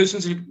kind of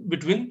relationship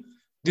between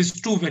these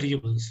two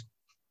variables.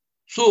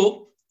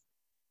 So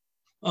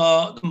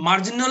the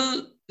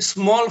marginal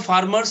small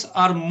farmers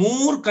are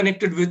more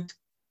connected with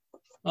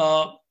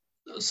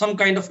some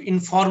kind of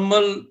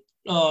informal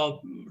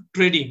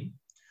trading,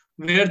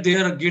 where they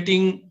are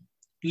getting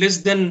less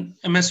than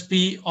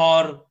MSP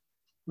or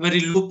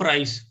very low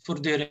price for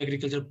their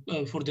agriculture,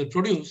 for their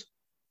produce.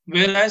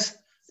 Whereas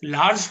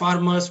large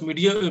farmers,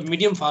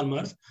 medium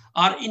farmers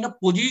are in a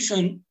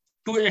position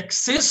to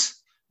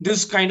access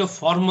this kind of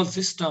formal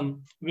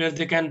system where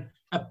they can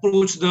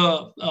approach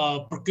the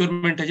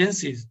procurement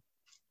agencies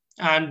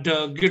and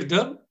get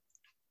the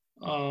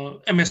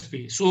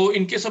MSP. So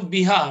in case of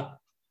Bihar,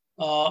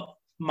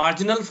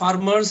 marginal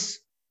farmers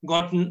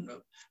got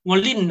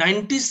only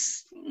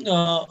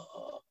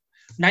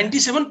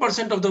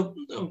 97% of the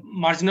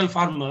marginal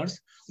farmers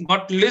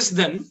got less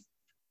than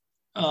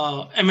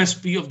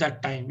MSP of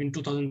that time in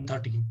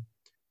 2013.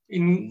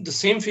 In the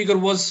same figure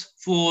was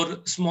for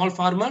small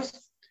farmers.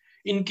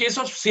 In case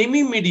of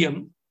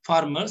semi-medium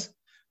farmers,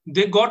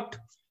 they got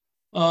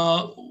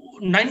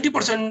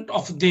 90%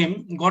 of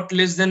them got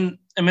less than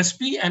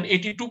MSP, and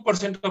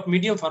 82% of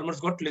medium farmers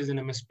got less than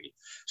MSP.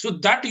 So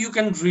that you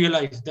can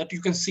realize, that you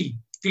can see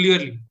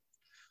clearly.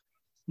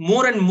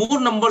 More and more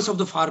numbers of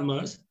the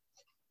farmers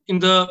in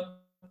the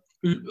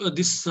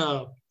this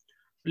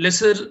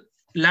lesser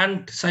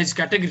land size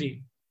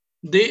category,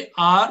 they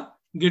are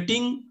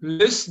getting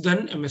less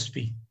than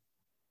MSP.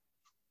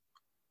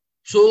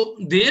 So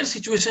their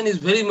situation is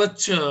very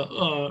much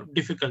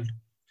difficult.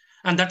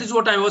 And that is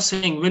what I was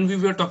saying when we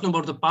were talking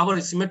about the power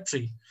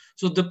asymmetry.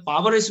 So the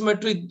power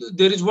asymmetry,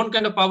 there is one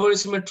kind of power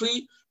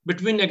asymmetry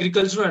between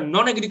agricultural and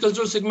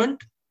non-agricultural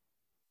segment,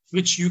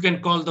 which you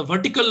can call the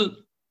vertical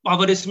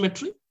power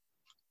asymmetry.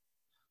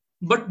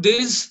 But there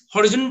is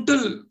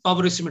horizontal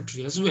power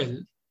asymmetry as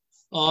well,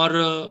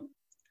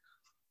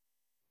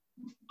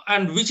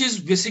 and which is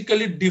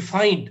basically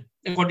defined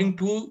according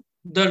to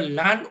the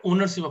land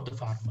ownership of the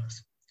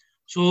farmers.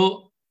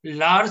 So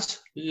large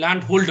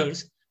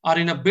landholders are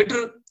in a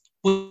better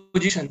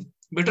position,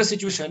 better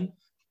situation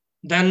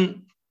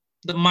than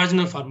the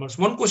marginal farmers.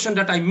 One question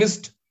that I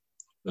missed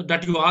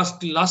that you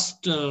asked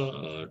last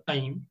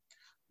time,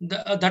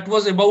 that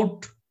was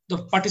about the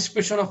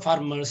participation of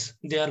farmers.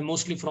 They are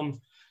mostly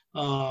from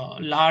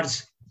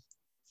large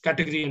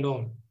category and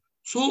all.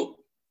 So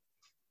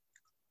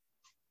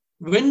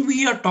when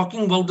we are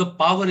talking about the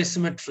power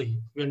asymmetry,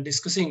 when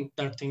discussing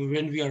that thing,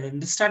 when we are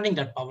understanding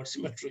that power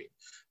asymmetry,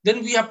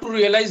 then we have to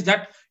realize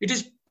that it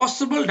is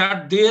possible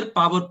that their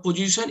power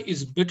position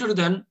is better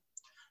than,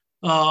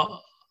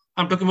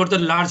 I'm talking about the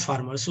large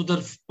farmers. So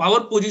the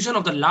power position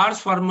of the large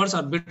farmers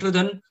are better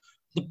than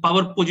the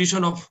power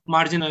position of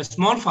marginal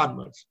small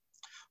farmers.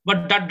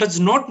 But that does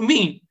not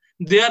mean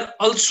they are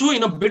also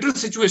in a better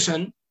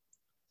situation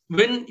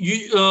when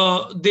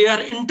they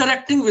are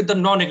interacting with the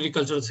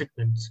non-agricultural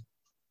segments.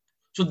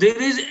 So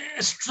there is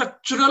a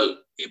structural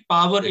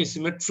power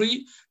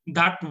asymmetry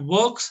that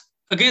works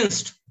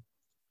against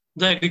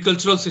the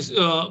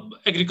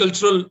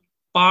agricultural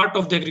part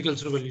of the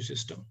agricultural value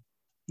system,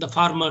 the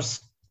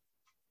farmers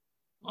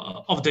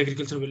of the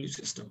agricultural value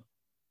system.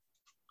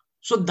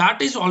 So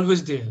that is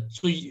always there.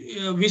 So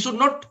we should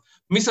not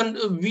we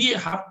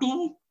have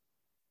to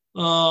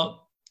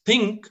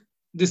think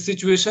this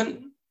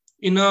situation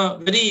in a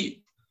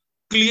very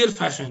clear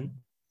fashion.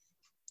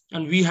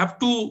 And we have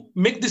to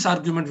make this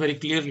argument very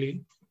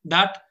clearly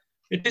that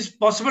it is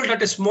possible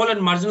that a small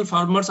and marginal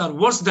farmers are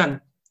worse than,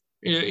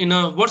 in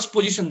a worse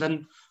position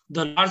than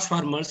the large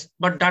farmers,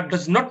 but that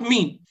does not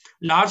mean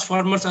large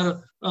farmers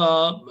are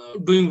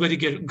doing very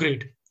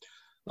great.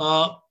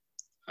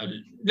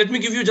 Let me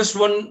give you just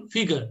one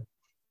figure.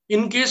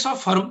 In case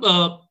of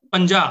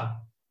Punjab,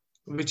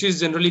 which is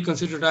generally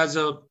considered as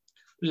a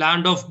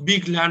land of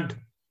big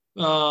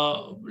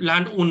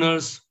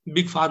landowners,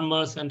 big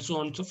farmers, and so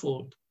on and so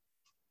forth.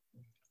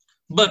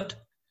 But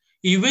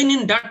even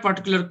in that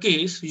particular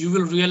case, you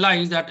will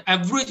realize that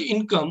average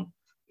income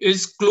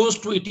is close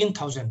to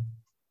 18,000,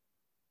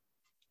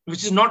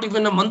 which is not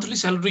even a monthly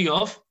salary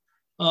of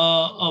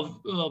a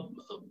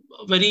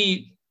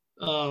very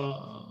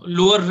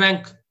lower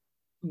rank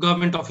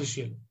government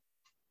official,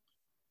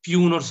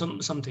 peon or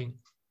something.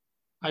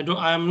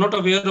 I am not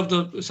aware of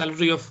the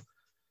salary of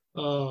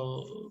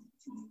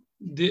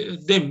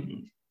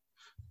them,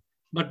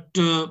 but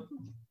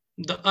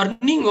the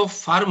earning of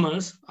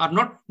farmers are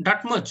not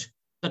that much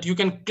that you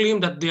can claim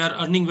that they are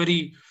earning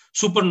very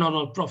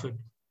supernormal profit.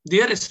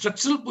 Their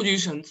structural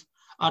positions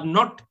are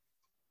not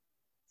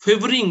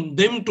favoring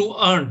them to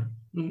earn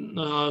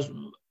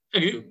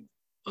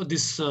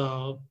this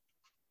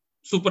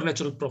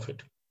supernatural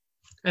profit.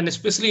 And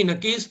especially in a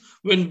case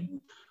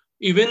when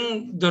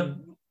even the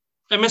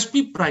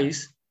MSP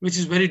price, which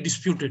is very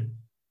disputed,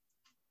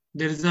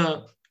 there is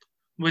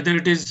whether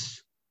it is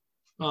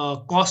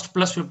cost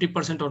plus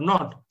 50% or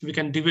not, we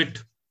can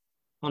debate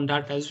on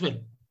that as well.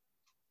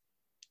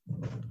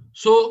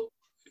 So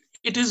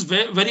it is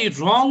very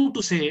wrong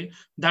to say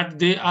that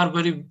they are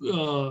very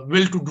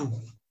well-to-do.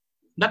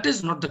 That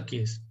is not the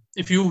case.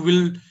 If you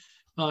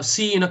will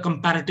see in a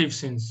comparative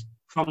sense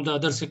from the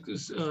other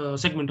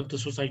segment of the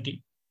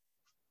society.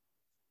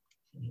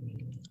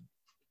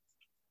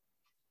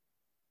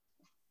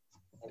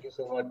 Thank you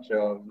so much,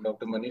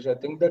 Dr. Manish. I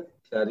think that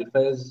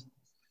clarifies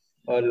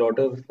a lot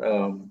of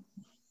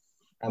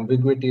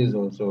ambiguities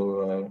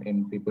also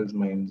in people's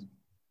minds.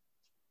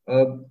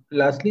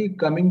 Lastly,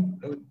 coming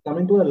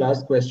to our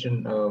last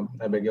question,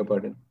 I beg your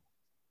pardon,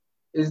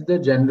 is the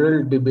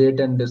general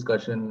debate and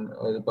discussion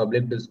or the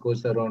public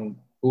discourse around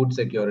food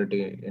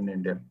security in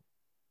India.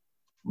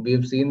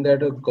 We've seen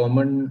that a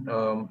common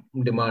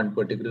demand,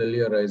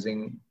 particularly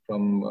arising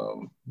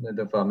from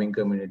the farming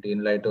community,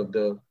 in light of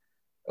the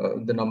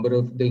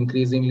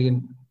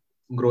increasingly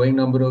growing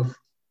number of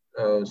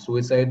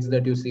suicides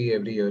that you see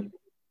every year,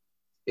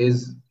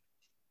 is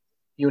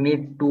you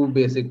need two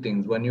basic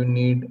things. One, you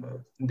need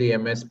the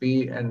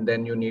MSP, and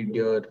then you need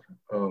your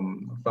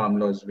farm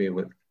laws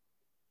waiver.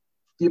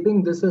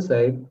 Keeping this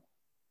aside,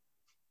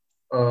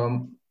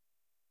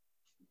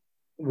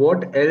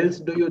 what else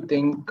do you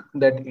think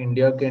that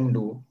India can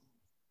do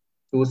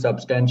to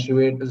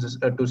substantiate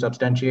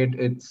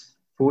its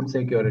food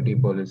security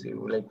policy?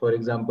 Like, for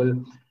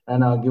example,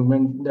 an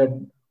argument that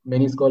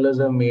many scholars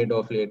have made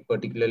of late,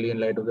 particularly in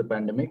light of the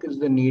pandemic, is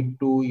the need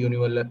to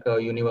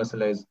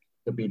universalize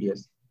the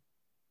PDS.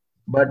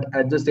 But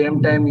at the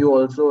same time, you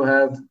also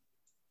have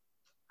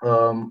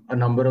a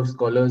number of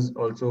scholars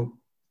also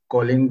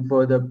calling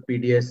for the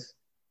PDS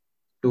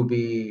to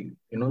be,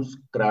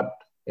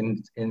 scrapped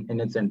in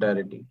its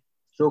entirety.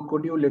 So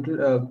could you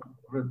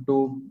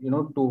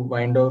to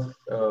wind off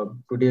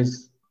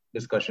today's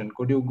discussion,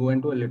 could you go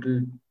into a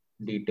little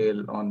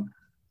detail on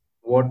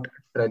what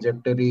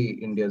trajectory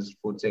India's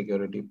food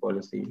security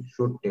policy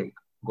should take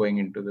going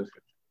into the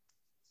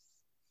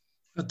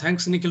future?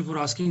 Thanks, Nikhil, for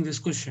asking this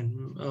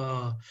question.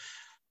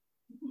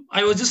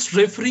 I was just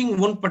referring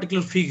one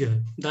particular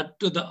figure that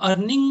the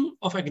earning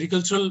of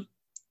agricultural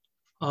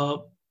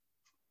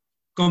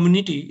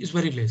community is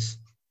very less.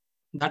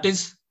 That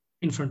is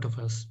in front of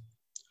us.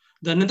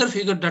 The another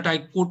figure that I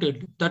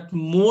quoted, that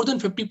more than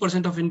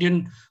 50% of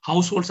Indian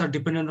households are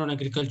dependent on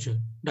agriculture,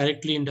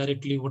 directly,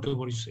 indirectly,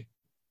 whatever you say.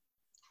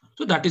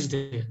 So that is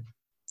there.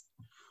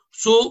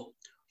 So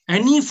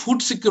any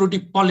food security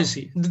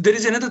policy, there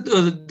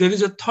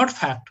is a third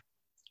fact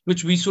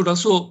which we should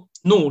also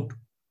note,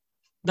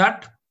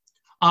 that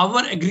our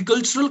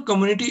agricultural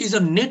community is a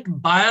net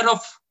buyer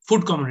of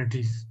food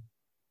commodities.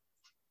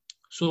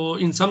 So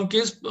in some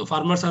case,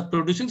 farmers are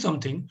producing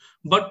something,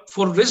 but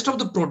for rest of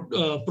the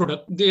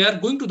product, they are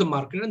going to the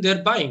market and they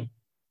are buying,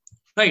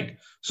 right?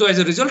 So as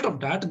a result of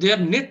that, they are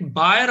net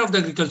buyer of the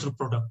agricultural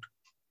product.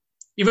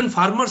 Even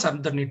farmers are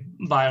the net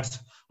buyers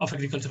of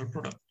agricultural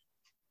product.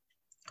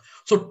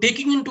 So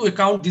taking into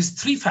account these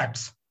three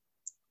facts,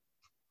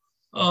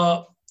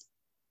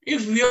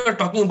 if we are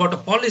talking about a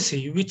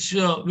policy which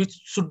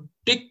should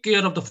take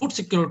care of the food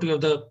security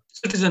of the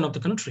citizen of the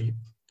country,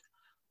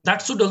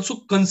 that should also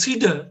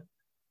consider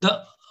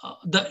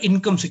the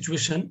income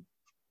situation,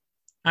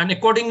 and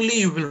accordingly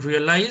you will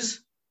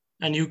realize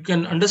and you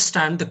can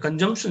understand the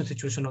consumption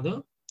situation of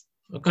the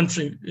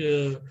country,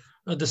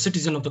 the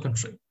citizen of the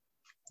country.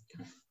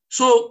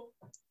 So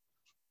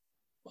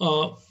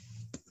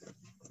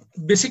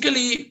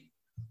basically,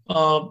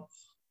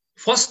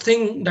 first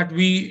thing that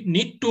we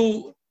need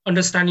to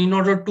understand in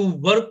order to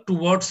work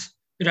towards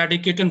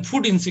eradicating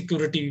food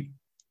insecurity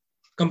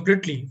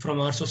completely from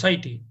our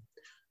society,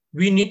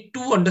 we need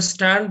to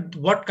understand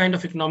what kind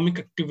of economic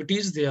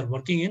activities they are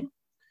working in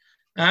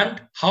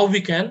and how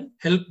we can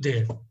help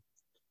there.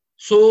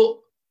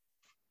 So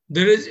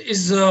there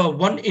is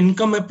one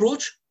income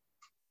approach,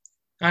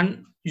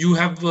 and you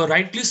have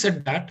rightly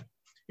said that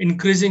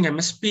increasing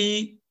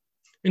MSP,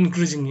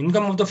 increasing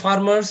income of the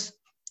farmers,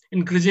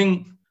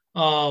 increasing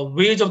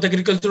wage of the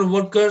agricultural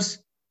workers.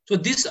 So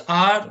these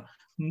are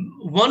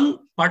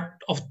one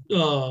part of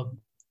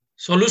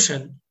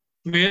solution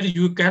where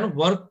you can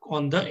work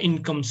on the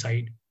income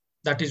side.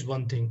 That is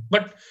one thing,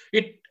 but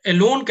it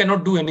alone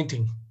cannot do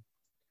anything.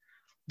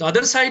 The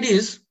other side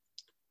is,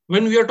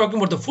 when we are talking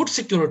about the food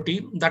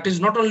security, that is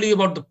not only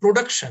about the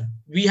production.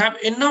 We have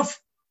enough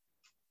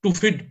to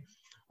feed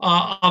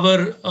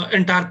our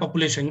entire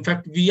population. In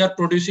fact, we are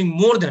producing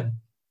more than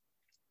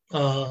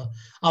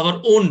our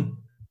own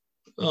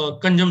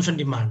consumption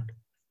demand.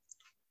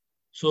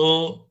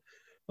 So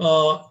we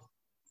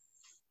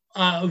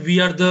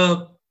are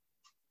the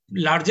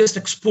largest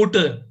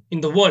exporter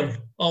in the world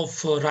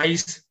of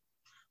rice.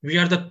 We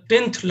are the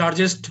 10th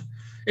largest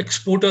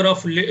exporter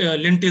of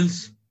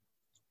lentils.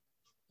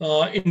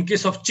 In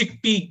case of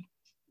chickpea,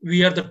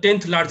 we are the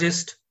 10th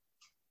largest.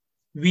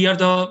 We are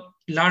the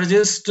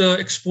largest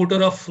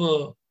exporter of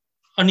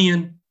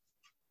onion.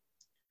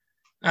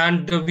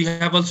 And we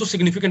have also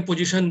significant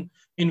position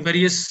in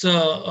various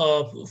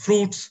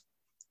fruits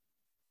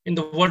in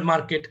the world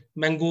market,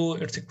 mango,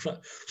 etc.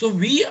 So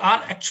we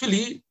are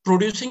actually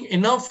producing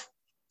enough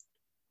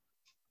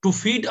to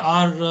feed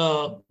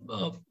our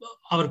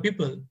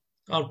people,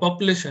 our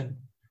population.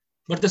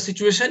 But the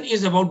situation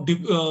is about,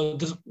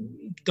 the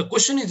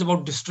question is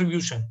about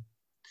distribution.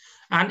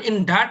 And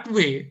in that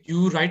way,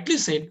 you rightly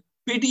said,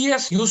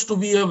 PDS used to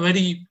be a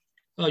very,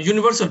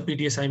 universal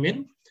PDS, I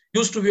mean,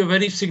 used to be a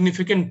very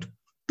significant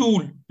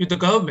tool with the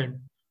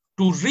government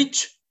to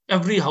reach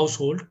every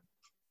household.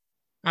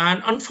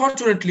 And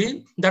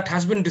unfortunately, that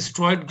has been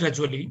destroyed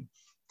gradually.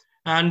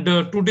 And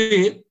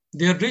today,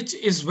 their reach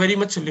is very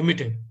much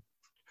limited.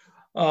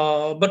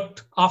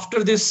 But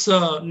after this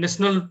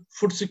National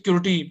Food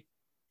Security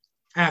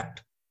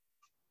Act,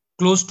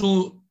 close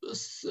to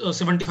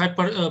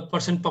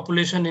 75%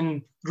 population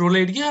in rural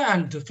area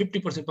and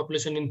 50%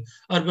 population in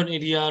urban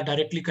area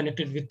directly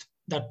connected with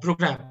that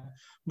program.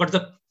 But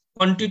the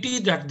quantity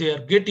that they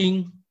are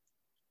getting,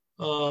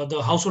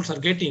 the households are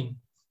getting,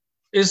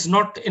 is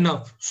not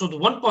enough. So the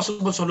one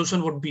possible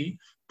solution would be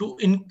to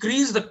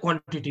increase the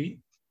quantity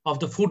of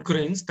the food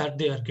grains that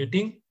they are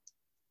getting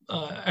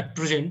at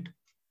present.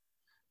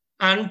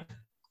 And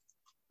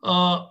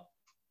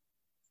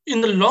in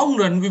the long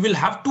run, we will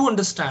have to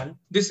understand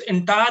this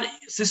entire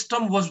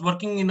system was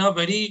working in a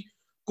very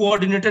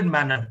coordinated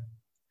manner.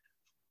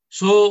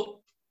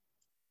 So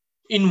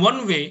in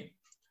one way,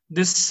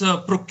 this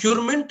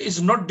procurement is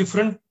not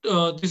different.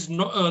 This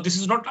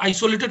is not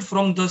isolated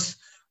from this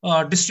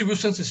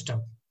distribution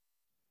system.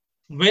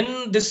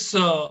 When this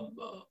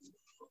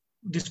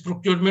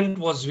procurement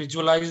was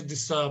visualized,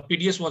 this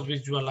PDS was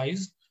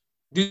visualized,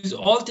 these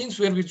all things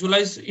were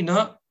visualized in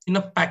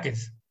a package.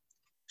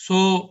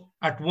 So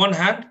at one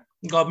hand,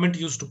 government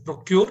used to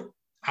procure.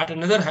 At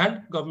another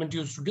hand, government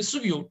used to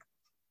distribute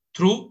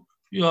through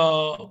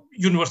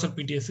universal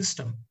PDS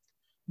system.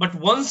 But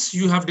once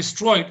you have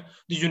destroyed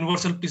the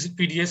universal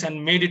PDS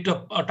and made it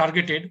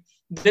targeted,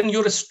 then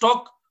your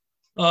stock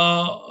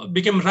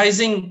became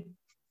rising.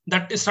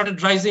 That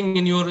started rising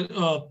in your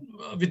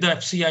with the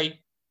FCI,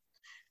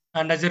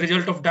 and as a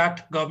result of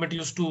that, government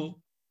used to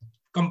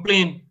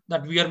complain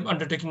that we are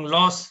undertaking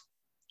loss,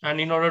 and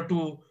in order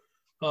to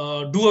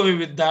do away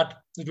with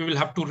that, we will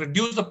have to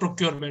reduce the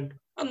procurement,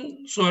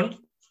 and so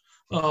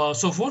on,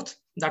 so forth.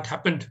 That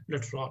happened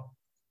later on.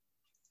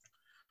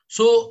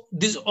 So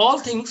these all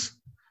things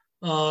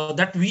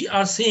that we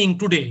are seeing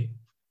today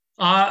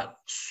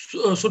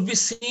should be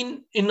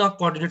seen in a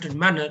coordinated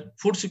manner.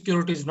 Food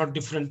security is not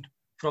different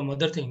from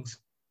other things.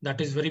 That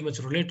is very much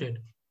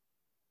related.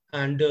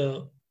 And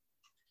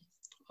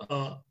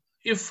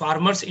if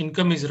farmers'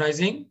 income is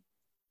rising,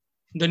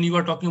 then you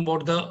are talking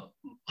about the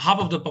half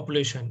of the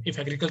population. If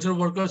agricultural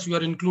workers you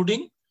are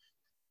including,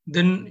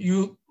 then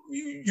you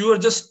are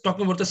just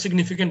talking about the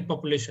significant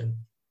population.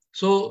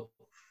 So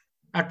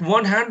at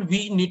one hand,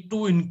 we need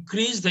to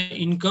increase the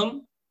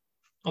income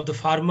of the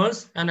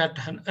farmers, and at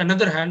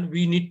another hand,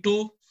 we need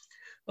to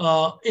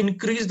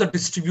increase the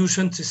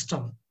distribution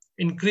system,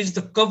 increase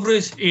the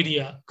coverage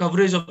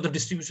of the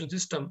distribution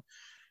system,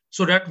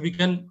 so that we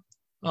can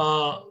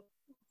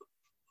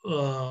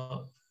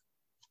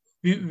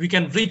we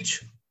can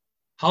reach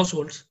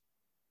households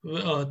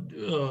with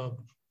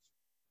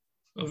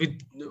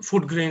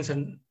food grains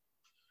and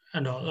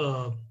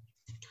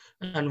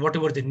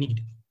whatever they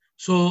need.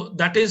 So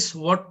that is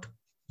what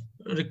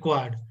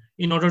required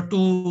in order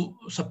to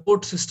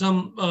support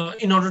system,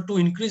 in order to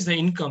increase the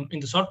income in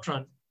the short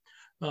run.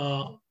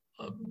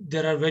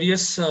 There are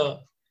various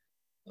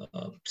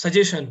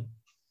suggestions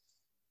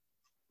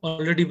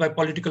already by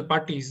political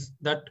parties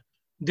that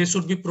they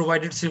should be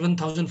provided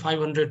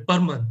 7,500 per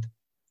month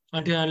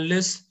until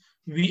unless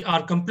we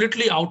are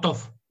completely out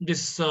of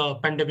this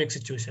pandemic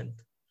situation.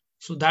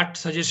 So that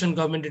suggestion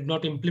government did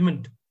not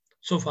implement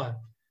so far.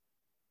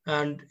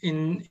 And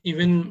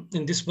even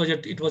in this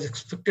budget, it was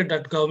expected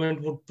that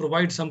government would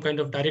provide some kind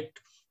of direct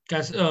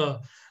cash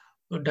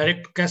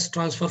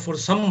transfer for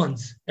some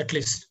months at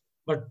least,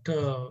 but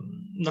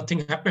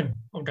nothing happened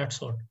of that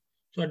sort.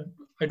 So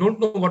I don't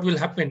know what will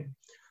happen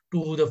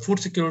to the food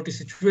security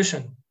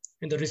situation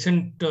in the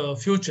recent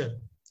future,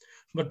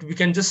 but we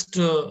can just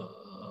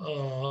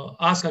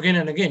ask again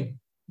and again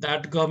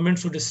that government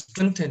should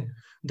strengthen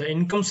the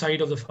income side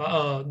of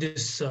the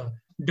this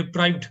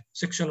deprived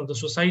section of the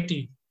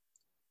society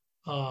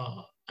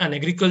and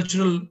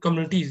agricultural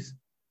communities.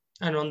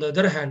 And on the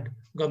other hand,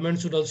 government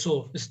should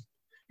also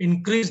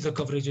increase the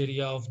coverage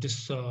area of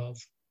this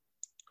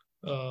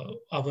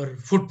our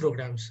food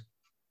programs.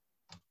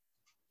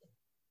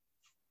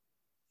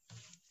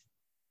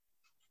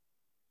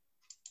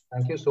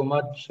 Thank you so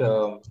much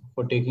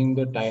for taking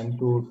the time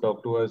to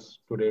talk to us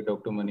today,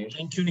 Dr. Manish.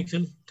 Thank you,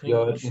 Nikhil.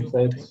 Your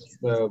insights,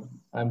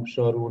 I'm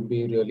sure, would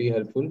be really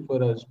helpful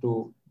for us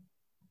to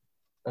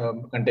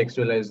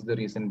contextualize the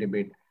recent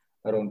debate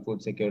around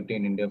food security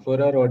in India. For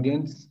our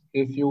audience,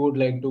 if you would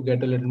like to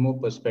get a little more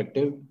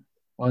perspective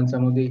on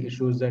some of the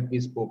issues that we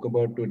spoke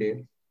about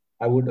today,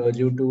 I would urge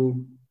you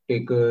to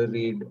take a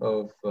read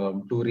of,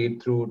 to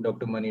read through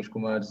Dr. Manish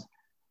Kumar's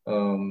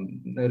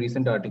a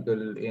recent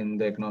article in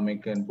the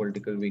Economic and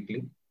Political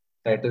Weekly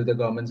titled "The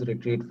Government's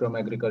Retreat from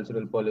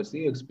Agricultural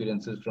Policy: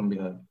 Experiences from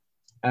Bihar,"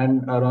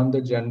 and around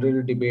the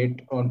general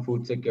debate on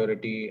food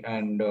security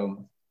and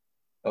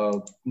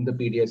the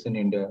PDS in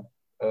India.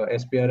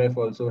 SPRF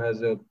also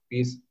has a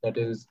piece that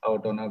is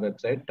out on our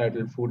website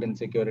titled "Food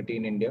Insecurity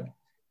in India: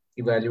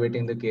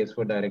 Evaluating the Case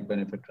for Direct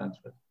Benefit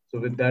Transfer." So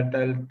with that,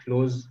 I'll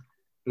close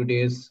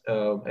today's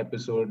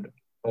episode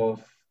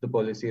of the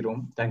Policy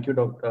Room. Thank you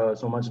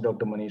so much,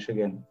 Dr. Manish,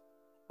 again.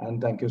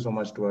 And thank you so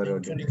much to our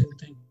audience.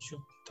 Thank you.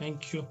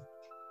 Thank you.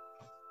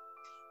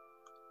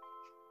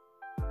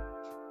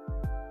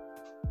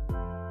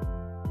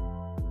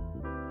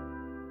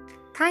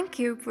 Thank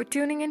you for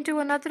tuning into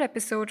another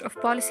episode of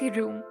Policy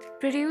Room,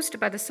 produced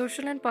by the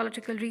Social and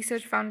Political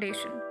Research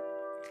Foundation.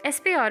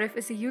 SPRF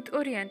is a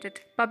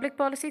youth-oriented public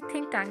policy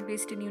think tank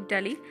based in New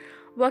Delhi,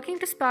 working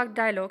to spark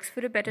dialogues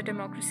for a better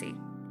democracy.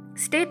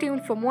 Stay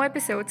tuned for more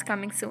episodes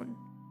coming soon.